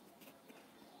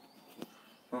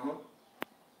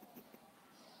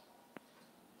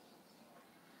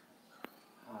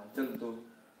 હા, ચલો તો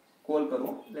કોલ કરો,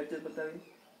 લેક્ચર બતાવી.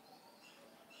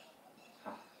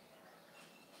 હા,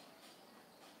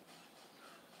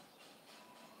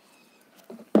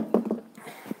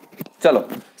 ચલો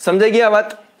સમજાઈ ગયા વાત.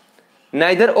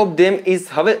 Neither of them is.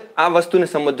 હવે આ વસ્તુને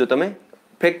સમજજો તમે.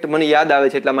 ફેક્ટ મને યાદ આવે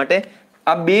છે એટલા માટે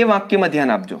આ બે વાક્યમાં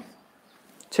ધ્યાન આપજો.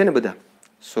 છે ને બધા?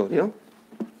 સોરી,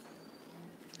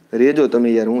 રેજો તમે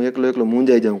યાર, હું એકલો એકલો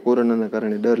મૂંઝાઈ જાઉં. કોરોનાના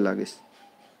કારણે ડર લાગે છે.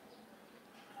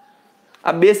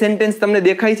 આ બે સેન્ટેન્સ તમને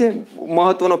દેખાય છે?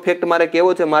 મહત્વનો ફેક્ટ મારે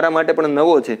કેવો છે, મારા માટે પણ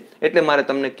નવો છે એટલે મારે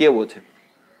તમને કેવો છે.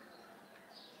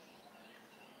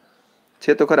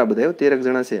 છે તો ખરા બધા, 13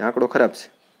 જણા છે, આંકડો ખરાબ છે.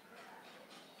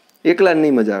 એકલા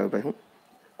નહીં મજા આવે ભાઈ. હું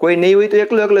કોઈ નહીં હોય તો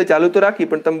એકલો એકલો ચાલુ તો રાખી,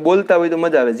 પણ તમે બોલતા હોય તો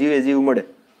મજા આવે, જીવે જીવ મળે.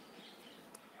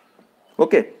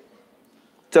 ઓકે,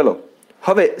 ચલો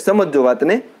હવે સમજો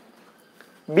વાતને.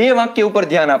 બે વાક્ય ઉપર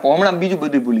ધ્યાન આપો, હમણાં બીજું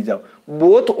બધું ભૂલી જાઓ.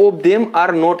 Both of them are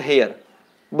not here.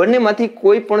 બંનેમાંથી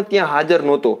કોઈ પણ ત્યાં હાજર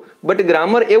નહોતો. બટ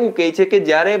ગ્રામર એવું કહે છે કે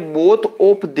જ્યારે બોથ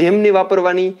ઓફ ધેમ ને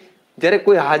વાપરવાની, જ્યારે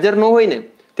કોઈ હાજર ન હોય ને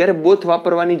ત્યારે બોથ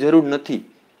વાપરવાની જરૂર નથી.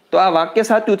 તો આ વાક્ય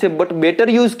સાચું છે, બટ બેટર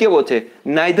યુઝ કેવો છે?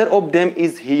 Neither of them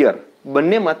is here.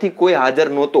 બંનેમાંથી કોઈ હાજર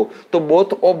નહોતો, તો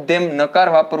બોથ ઓફ ધેમ નકાર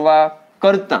વાપરવા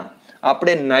કરતા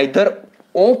આપણે neither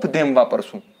of them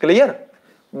વાપરશું. Clear?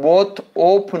 Both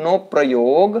of નો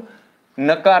પ્રયોગ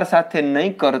નકાર સાથે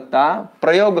નહીં કરતા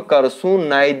પ્રયોગ કરશું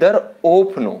નાઇધર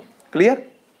ઓફ નો. ક્લિયર?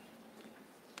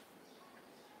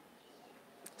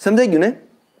 સમજાઈ ગયું ને?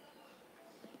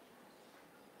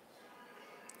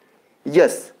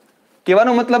 યસ.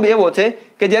 કહેવાનો મતલબ એવો છે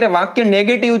કે જ્યારે વાક્ય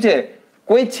નેગેટિવ છે,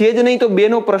 કોઈ છે જ નહીં તો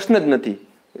બેનો પ્રશ્ન જ નથી.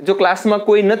 જો ક્લાસમાં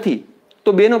કોઈ નથી તો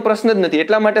બેનો પ્રશ્ન જ નથી.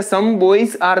 એટલા માટે સમ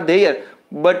બોયઝ આર ધેયર,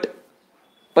 બટ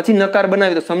પછી નકાર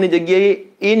બનાવી તો સમની જગ્યાએ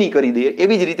એની કરી દઈએ.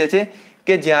 એવી જ રીતે છે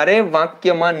કે જ્યારે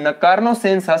વાક્યમાં નકારનો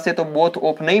સેન્સ હશે તો બોથ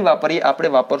ઓફ નહીં વાપરીએ, આપણે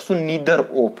વાપરશું નીધર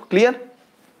of. Clear?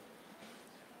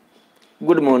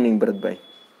 Good morning Bharatbhai.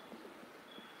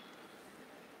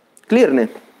 Clear ને?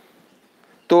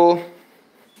 તો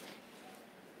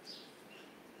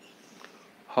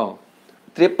હા,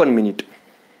 53 મિનિટ.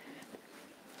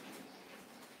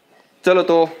 ચલો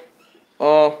તો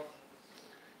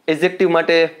એડજેક્ટિવ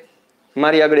માટે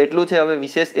મારી આગળ એટલું છે. હવે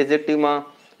વિશેષ એડજેક્ટિવમાં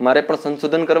મારે પણ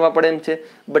સંશોધન કરવા પડે એમ છે.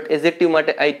 બટ એડજેક્ટિવ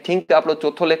માટે આઈ થિંક આપણો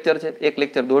ચોથો લેક્ચર છે. એક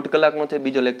લેક્ચર 1.5 કલાકનો છે,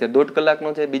 બીજો લેક્ચર 1.5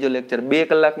 કલાકનો છે, બીજો લેક્ચર 2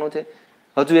 કલાકનો છે,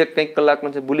 હજુ એક કંઈક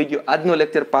કલાકનો છે, ભૂલી ગયો. આજનો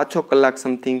લેક્ચર 5 કલાક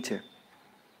સમથિંગ છે.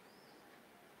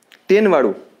 10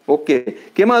 વાળું. ઓકે,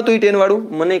 કેમાં હતું 10 વાળું?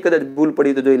 મને કદાચ ભૂલ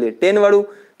પડી તો જોઈ લે. 10 વાળું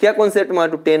ક્યાં કોન્સેપ્ટમાં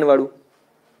હતું? 10 વાળું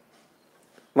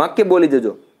વાક્ય બોલી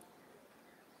જજો.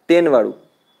 10 વાળું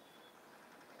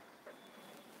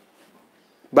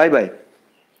બાય બાય.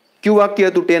 કયું વાક્ય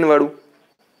હતું 10 વાળું?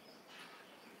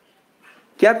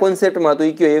 ક્યાં કોન્સેપ્ટમાં હતું?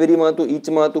 ઈ કયો એવરીમાં હતું,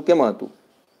 ઈચમાં હતું, કેમાં હતું?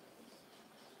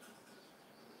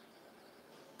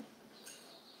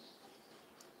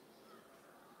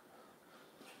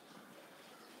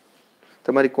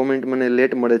 તમારી કોમેન્ટ મને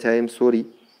લેટ મળે છે, આઈ એમ સોરી.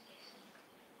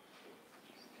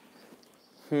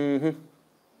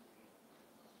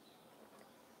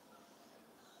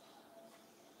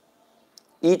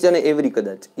 ઈચ અને એવરી,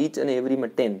 કદાચ ઈચ અને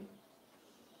એવરીમાં 10,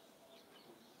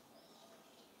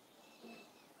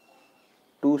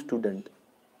 2 સ્ટુડન્ટ,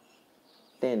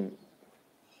 10.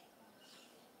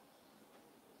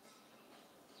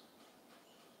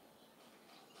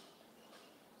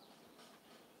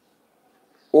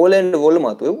 ઓલ એન્ડ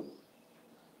વોલમાં હતું એવું?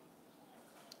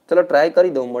 ચલો ટ્રાય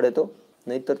કરી દઉં, મળે તો,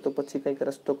 નહીતર તો પછી કંઈક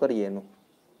રસ્તો કરીએ એનો.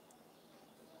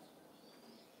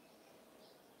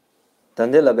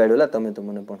 ધંધે લગાડ્યો તમે તો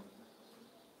મને પણ.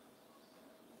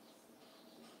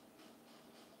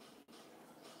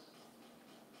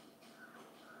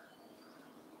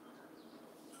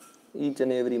 ઈચ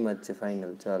અને એવરીમાં જ છે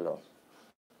ફાઇનલ. ચાલો,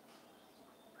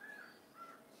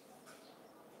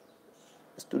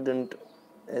 student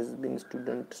has been,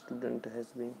 student has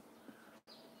been.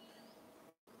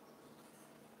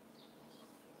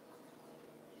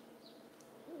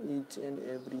 Each and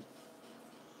every.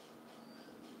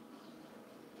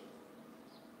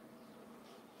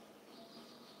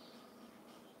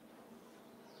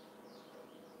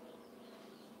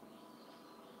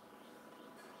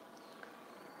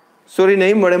 Sorry,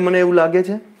 નહીં મળે મને એવું લાગે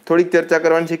છે. થોડીક ચર્ચા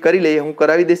કરવાની છે, કરી લઈએ. હું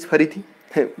કરાવી દઈશ ફરીથી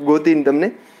ગોતીને તમને,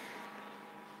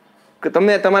 કે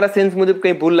તમને તમારા સેન્સ મુજબ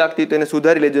કંઈ ભૂલ લાગતી તો એને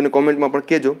સુધારી લેજો અને કોમેન્ટમાં પણ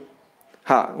કહેજો.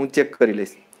 હા, હું ચેક કરી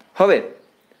લઈશ. હવે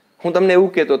હું તમને એવું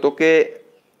કહેતો હતો કે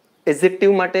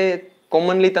એડજેક્ટિવ માટે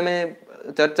કોમનલી તમે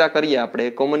ચર્ચા કરીએ આપણે.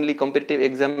 કોમનલી કોમ્પિટિટિવ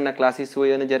એક્ઝામના ક્લાસીસ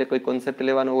હોય અને જ્યારે કોઈ કોન્સેપ્ટ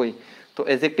લેવાનો હોય તો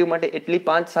એડજેક્ટિવ માટે એટલી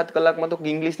 5-7 કલાકમાં તો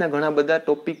ઇંગ્લિશના ઘણા બધા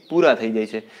ટોપિક પૂરા થઈ જાય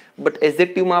છે. બટ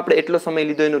એડજેક્ટિવમાં આપણે એટલો સમય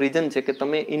લીધો એનું રીઝન છે કે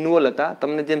તમે ઇન્વોલ્વ હતા,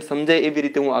 તમને જેમ સમજાય એવી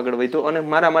રીતે હું આગળ વધ્યો અને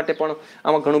મારા માટે પણ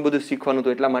આમાં ઘણું બધું શીખવાનું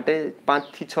હતું. એટલા માટે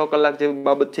 5 થી 6 કલાક જેવી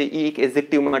બાબત છે એ એક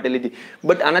એડજેક્ટિવ માટે લીધી.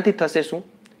 બટ આનાથી થશે શું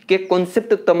કે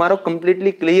કોન્સેપ્ટ તમારો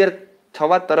કમ્પ્લીટલી ક્લિયર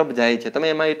થવા તરફ જાય છે. તમે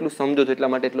એમાં એટલું સમજો છો,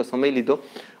 એટલા માટે એટલો સમય લીધો.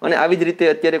 અને આવી જ રીતે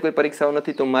અત્યારે કોઈ પરીક્ષાઓ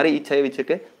નથી તો મારી ઈચ્છા એવી છે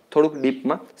કે થોડુંક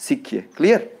ડીપમાં શીખીએ.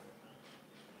 ક્લિયર?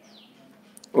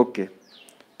 ઓકે,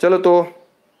 ચલો તો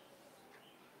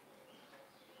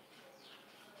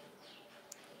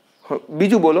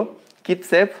બીજું બોલો. Keep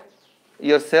safe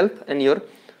your self and your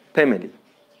family.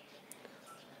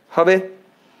 હવે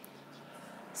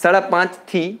 5:30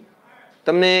 થી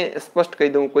તમને સ્પષ્ટ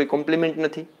કહી દઉં, કોઈ કોમ્પ્લિમેન્ટ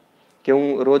નથી કે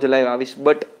હું રોજ લાઈવ આવીશ,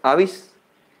 બટ આવીશ,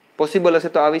 પોસિબલ હશે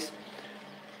તો આવીશ.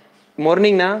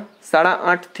 મોર્નિંગના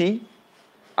 8:30 થી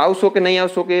આવશો કે નહીં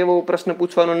આવશો કે એવો પ્રશ્ન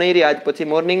પૂછવાનો નહીં રહે આજ પછી.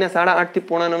 મોર્નિંગના 8:30 થી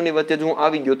 5:45 ની વચ્ચે જો હું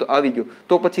આવી ગયો તો આવી ગયો,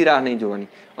 તો પછી રાહ નહીં જોવાની.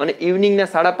 અને ઇવનિંગના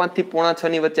 5:30 થી 5:45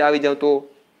 ની વચ્ચે આવી જાઉં તો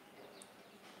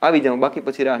આવી જાઉં, બાકી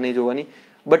પછી રાહ નહીં જોવાની.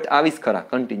 બટ આવીશ ખરા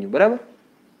કન્ટિન્યુ, બરાબર?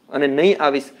 અને નહીં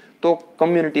આવીશ તો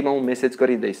કમ્યુનિટીમાં હું મેસેજ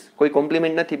કરી દઈશ. કોઈ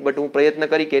કોમ્પ્લિમેન્ટ નથી, બટ હું પ્રયત્ન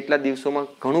કરી કે એટલા દિવસોમાં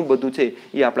ઘણું બધું છે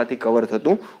એ આપણાથી કવર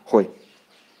થતું હોય.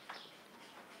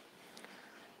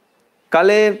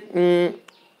 કાલે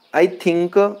આઈ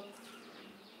થિંક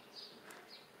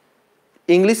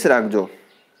ઇંગ્લિશ રાખજો.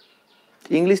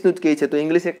 ઇંગ્લિશનું જ કહે છે તો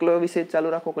ઇંગ્લિશ એકલો વિષય ચાલુ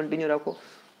રાખો, કન્ટિન્યુ રાખો.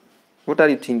 What are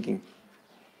you thinking?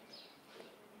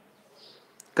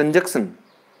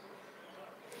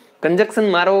 Conjunction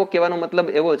મારો કહેવાનો મતલબ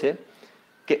એવો છે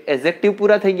કે એડજેક્ટિવ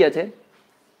પૂરા થઈ ગયા છે.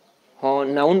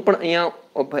 નાઉન પણ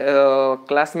અહીંયા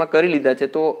ક્લાસમાં કરી લીધા છે,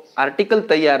 તો આર્ટિકલ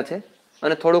તૈયાર છે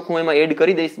અને થોડુંક હું એમાં એડ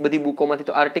કરી દઈશ બધી બુકોમાંથી.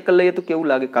 તો આર્ટિકલ લઈએ તો કેવું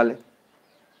લાગે કાલે?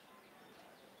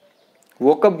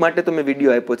 વોકઅપ માટે તો મેં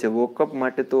વિડીયો આપ્યો છે. વોકઅપ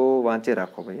માટે તો વાંચે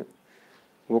રાખો ભાઈ.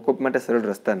 વોકઅપ માટે સરળ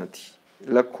રસ્તા નથી.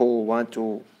 લખો, વાંચો.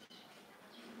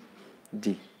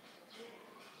 જી,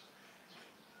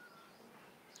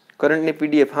 કરંટની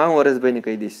પીડીએફ હા હું હરેશભાઈને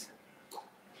કહી દઈશ.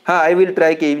 હા, આઈ વિલ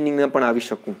ટ્રાય કે ઇવનિંગમાં પણ આવી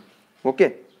શકું. ઓકે,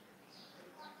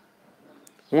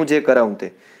 હું જે કરાવું તે.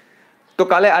 તો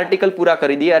કાલે આર્ટિકલ પૂરા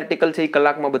કરી દઈએ. આર્ટિકલ છે એ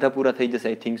કલાકમાં બધા પૂરા થઈ જશે.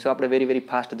 આઈ થિંક સો આપણે વેરી વેરી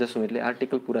ફાસ્ટ જશું એટલે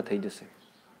આર્ટિકલ પૂરા થઈ જશે.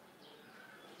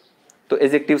 તો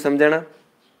એડજેક્ટિવ સમજાણા?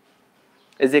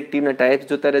 એડજેક્ટિવના ટાઈપ્સ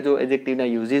જોતા રહેજો, એડજેક્ટિવના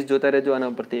યુઝીસ જોતા રહેજો.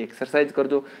 આના પરથી એક્સરસાઇઝ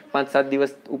કરજો. 5-7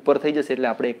 દિવસ ઉપર થઈ જશે એટલે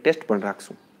આપણે એક ટેસ્ટ પણ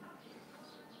રાખશું.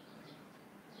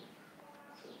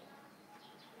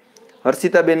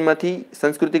 હર્ષિતાબેનમાંથી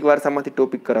સાંસ્કૃતિક વારસામાંથી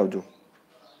ટોપિક કરાવજો.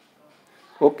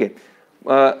 ઓકે,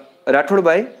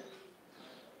 રાઠોડભાઈ,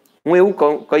 હું એવું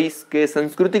કહીશ કે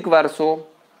સાંસ્કૃતિક વારસો,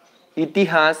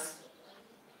 ઇતિહાસ,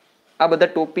 આ બધા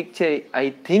ટોપિક છે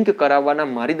આઈ થિંક કરાવવાના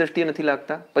મારી દ્રષ્ટિએ નથી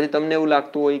લાગતા. પછી તમને એવું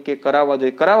લાગતું હોય કે કરાવવા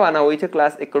જોઈએ, કરાવવાના હોય છે.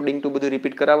 ક્લાસ એકોર્ડિંગ ટુ બધું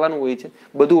રિપીટ કરાવવાનું હોય છે,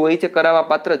 બધું હોય છે, કરાવવા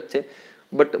પાત્ર જ છે.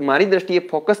 બટ મારી દ્રષ્ટિએ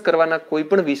ફોકસ કરવાના કોઈ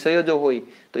પણ વિષયો જો હોય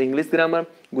તો English grammar,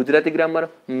 Gujarati grammar,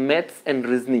 maths and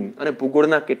reasoning અને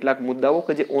ભૂગોળના કેટલાક મુદ્દાઓ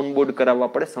કે જે ઓનબોર્ડ કરાવવા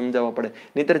પડે, સમજાવવા પડે.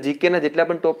 નહીંતર જીકેના જેટલા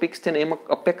પણ ટોપિક્સ છે ને એમાં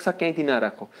અપેક્ષા ક્યાંયથી ના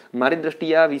રાખો. મારી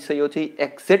દ્રષ્ટિએ આ વિષયો છે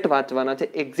એક્ઝેક્ટ વાંચવાના છે,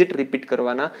 એક્ઝેક્ટ રિપીટ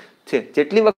કરવાના છે.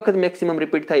 જેટલી વખત મેક્સિમમ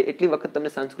રિપીટ થાય એટલી વખત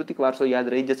તમને સાંસ્કૃતિક વારસો યાદ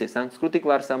રહી જશે. સાંસ્કૃતિક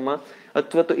વારસામાં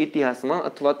અથવા તો ઇતિહાસમાં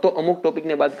અથવા તો અમુક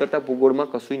ટોપિકને બાદ કરતા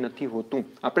ભૂગોળમાં કશું નથી હોતું.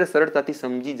 આપણે સરળતાથી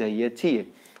સમજી જઈએ છીએ.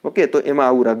 ઓકે, તો એમાં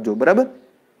આવું રાખજો. બરાબર.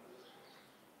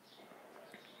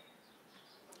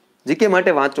 જીકે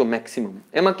માટે વાંચો મેક્સિમમ,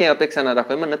 એમાં ક્યાંય અપેક્ષા ના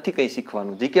રાખો, એમાં નથી કંઈ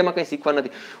શીખવાનું. જીકેમાં કંઈ શીખવા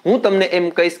નથી. હું તમને એમ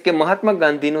કહીશ કે મહાત્મા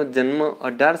ગાંધીનો જન્મ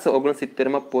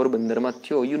 1869માં પોરબંદરમાં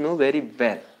થયો. You know very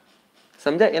well.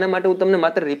 સમજાય? એના માટે હું તમને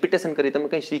માત્ર રિપીટેશન કરી,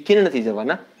 તમે કંઈ શીખીને નથી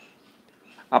જવાના.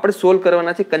 આપણે સોલ્વ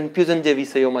કરવાના છે કન્ફ્યુઝન જે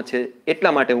વિષયોમાં છે.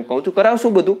 એટલા માટે હું કહું છું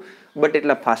કરાવશું બધું, બટ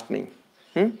એટલા ફાસ્ટ નહીં.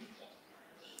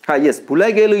 હા, યસ,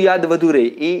 ભૂલાઈ ગયેલું યાદ વધુ રહે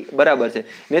એ બરાબર છે.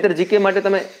 નહીંતર જીકે માટે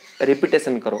તમે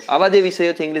રિપીટેશન કરો. આવા જે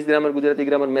વિષયો છે English grammar, Gujarati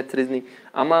grammar, maths, reasoning,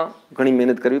 આમાં ઘણી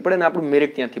મહેનત કરવી પડે ને આપણું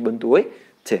મેરિટ ત્યાંથી બનતું હોય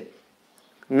છે.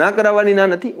 ના કરાવવાની ના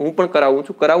નથી, હું પણ કરાવું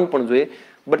છું, કરાવવું પણ જોઈએ.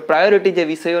 બટ પ્રાયોરિટી જે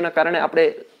વિષયોના કારણે આપણે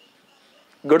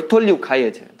ગળથોલિયું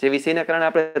ખાઈએ છીએ, જે વિષયના કારણે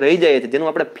આપણે રહી જઈએ છીએ,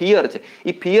 જેનું આપણે ફિયર છે,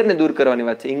 એ ફિયરને દૂર કરવાની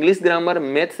વાત છે. ઇંગ્લિશ ગ્રામર,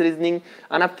 મેથ્સ, રીઝનિંગ,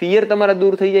 આના ફિયર તમારા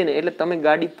દૂર થઈ જાય ને એટલે તમે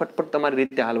ગાડી ફટફટ તમારી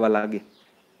રીતે હાલવા લાગે.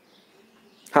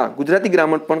 હા, ગુજરાતી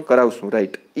ગ્રામર પણ કરાવશું,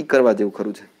 રાઈટ, એ કરવા જેવું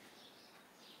ખરું છે.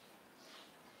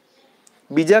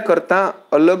 બીજા કરતા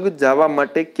અલગ જવા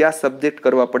માટે કયા સબ્જેક્ટ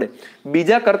કરવા પડે?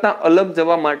 બીજા કરતા અલગ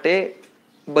જવા માટે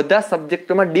બધા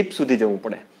સબ્જેક્ટમાં ડીપ સુધી જવું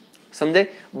પડે. સમજાય?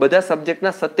 બધા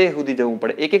સબ્જેક્ટના સતે સુધી જવું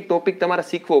પડે. એક એક ટોપિક તમારે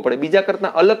શીખવો પડે. બીજા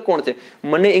કરતા અલગ કોણ છે?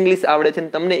 મને ઇંગ્લિશ આવડે છે ને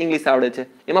તમને ઇંગ્લિશ આવડે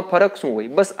છે, એમાં ફરક શું હોય?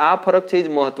 બસ આ ફરક છે એ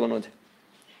જ મહત્વનો છે.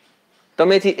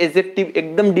 તમે જે એડજેક્ટિવ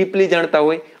એકદમ ડીપલી જાણતા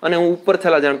હોય અને હું ઉપર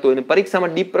છેલ્લા જાણતો હોય,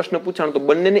 પરીક્ષામાં ડીપ પ્રશ્ન પૂછાણ તો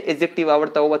બંનેને એડજેક્ટિવ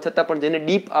આવડતા હોવા છતાં પણ જેને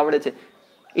ડીપ આવડે છે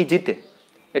એ જીતે.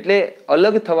 એટલે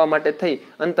અલગ થવા માટે થઈ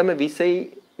અને તમે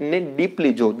વિષયને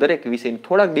ડીપલી જો, દરેક વિષયને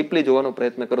થોડાક ડીપલી જોવાનો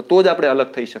પ્રયત્ન કરો તો જ આપણે અલગ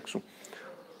થઈ શકશું.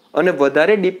 અને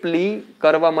વધારે ડીપલી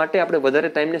કરવા માટે આપણે વધારે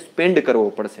ટાઈમને સ્પેન્ડ કરવો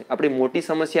પડશે. આપણી મોટી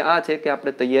સમસ્યા આ છે કે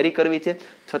આપણે તૈયારી કરવી છે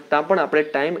છતાં પણ આપણે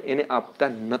ટાઈમ એને આપતા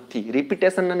નથી.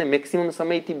 રિપીટેશન અને મેક્સિમમ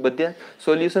સમયથી બધા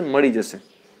સોલ્યુશન મળી જશે.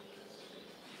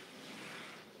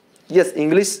 યસ,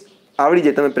 ઇંગ્લિશ આવડી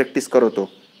જાય તમે પ્રેક્ટિસ કરો તો.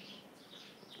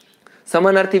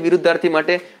 સમાનાર્થી વિરુદ્ધાર્થી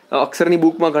માટે અક્ષરની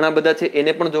બુકમાં ઘણા બધા છે,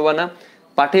 એને પણ જોવાના.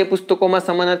 પાઠ્ય પુસ્તકોમાં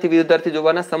સમાનાર્થી વિરુદ્ધાર્થી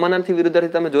જોવાના. સમાનાર્થી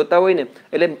વિરુદ્ધાર્થી તમે જોતા હોય ને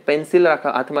એટલે પેન્સિલ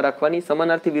હાથમાં રાખવાની.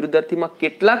 સમાનાર્થી વિરુદ્ધાર્થીમાં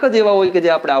કેટલાક જ એવા હોય કે જે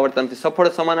આપણે આવડતા નથી.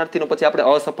 સફળ સમાનાર્થીનો પછી આપણે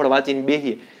અસફળ વાંચીને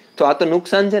બેહીએ તો આ તો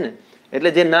નુકસાન છે ને.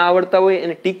 એટલે જે ના આવડતા હોય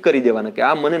એને ટીક કરી દેવાના કે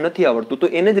આ મને નથી આવડતું, તો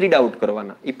એને જ રીડ આઉટ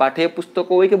કરવાના. એ પાઠ્ય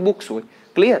પુસ્તકો હોય કે બુક્સ હોય.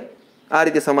 ક્લિયર? આ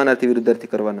રીતે સમાનાર્થી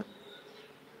વિરુદ્ધાર્થી કરવાના.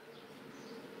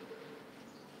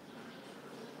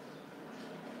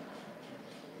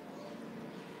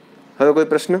 હવે કોઈ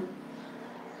પ્રશ્ન?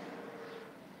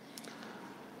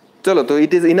 ચલો, તો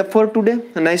it is enough four today.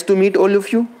 Nice to meet all of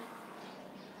you.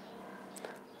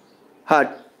 હા,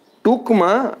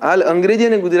 ટૂંકમાં હાલ અંગ્રેજી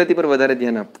અને ગુજરાતી પર વધારે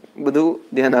ધ્યાન આપ, બધું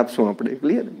ધ્યાન આપશું આપણે.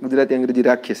 ક્લિયર? ગુજરાતી અંગ્રેજી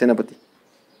રાખીએ સેનાપતિ.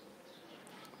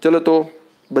 ચલો, તો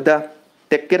બધા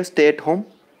take care, stay at home,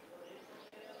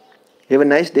 have a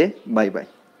nice day, bye bye.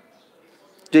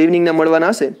 જો ઇવનિંગના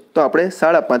મળવાના હશે તો આપણે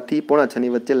 5:30 થી 4:45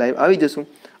 ની વચ્ચે લાઈવ આવી જશું.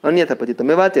 અન્યથા પછી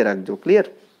તમે વાંચે રાખજો. Clear?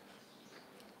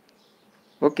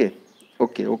 Okay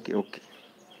okay okay okay,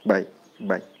 bye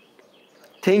bye.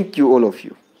 Thank you all of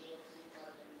you.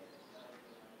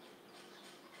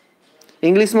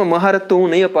 ઇંગ્લિશમાં મહારત તો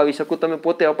હું નહીં અપાવી શકું, તમે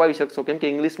પોતે અપાવી શકશો, કેમ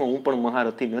કે ઇંગ્લિશમાં હું પણ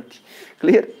મહારથી નથી.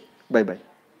 ક્લિયર? Bye bye.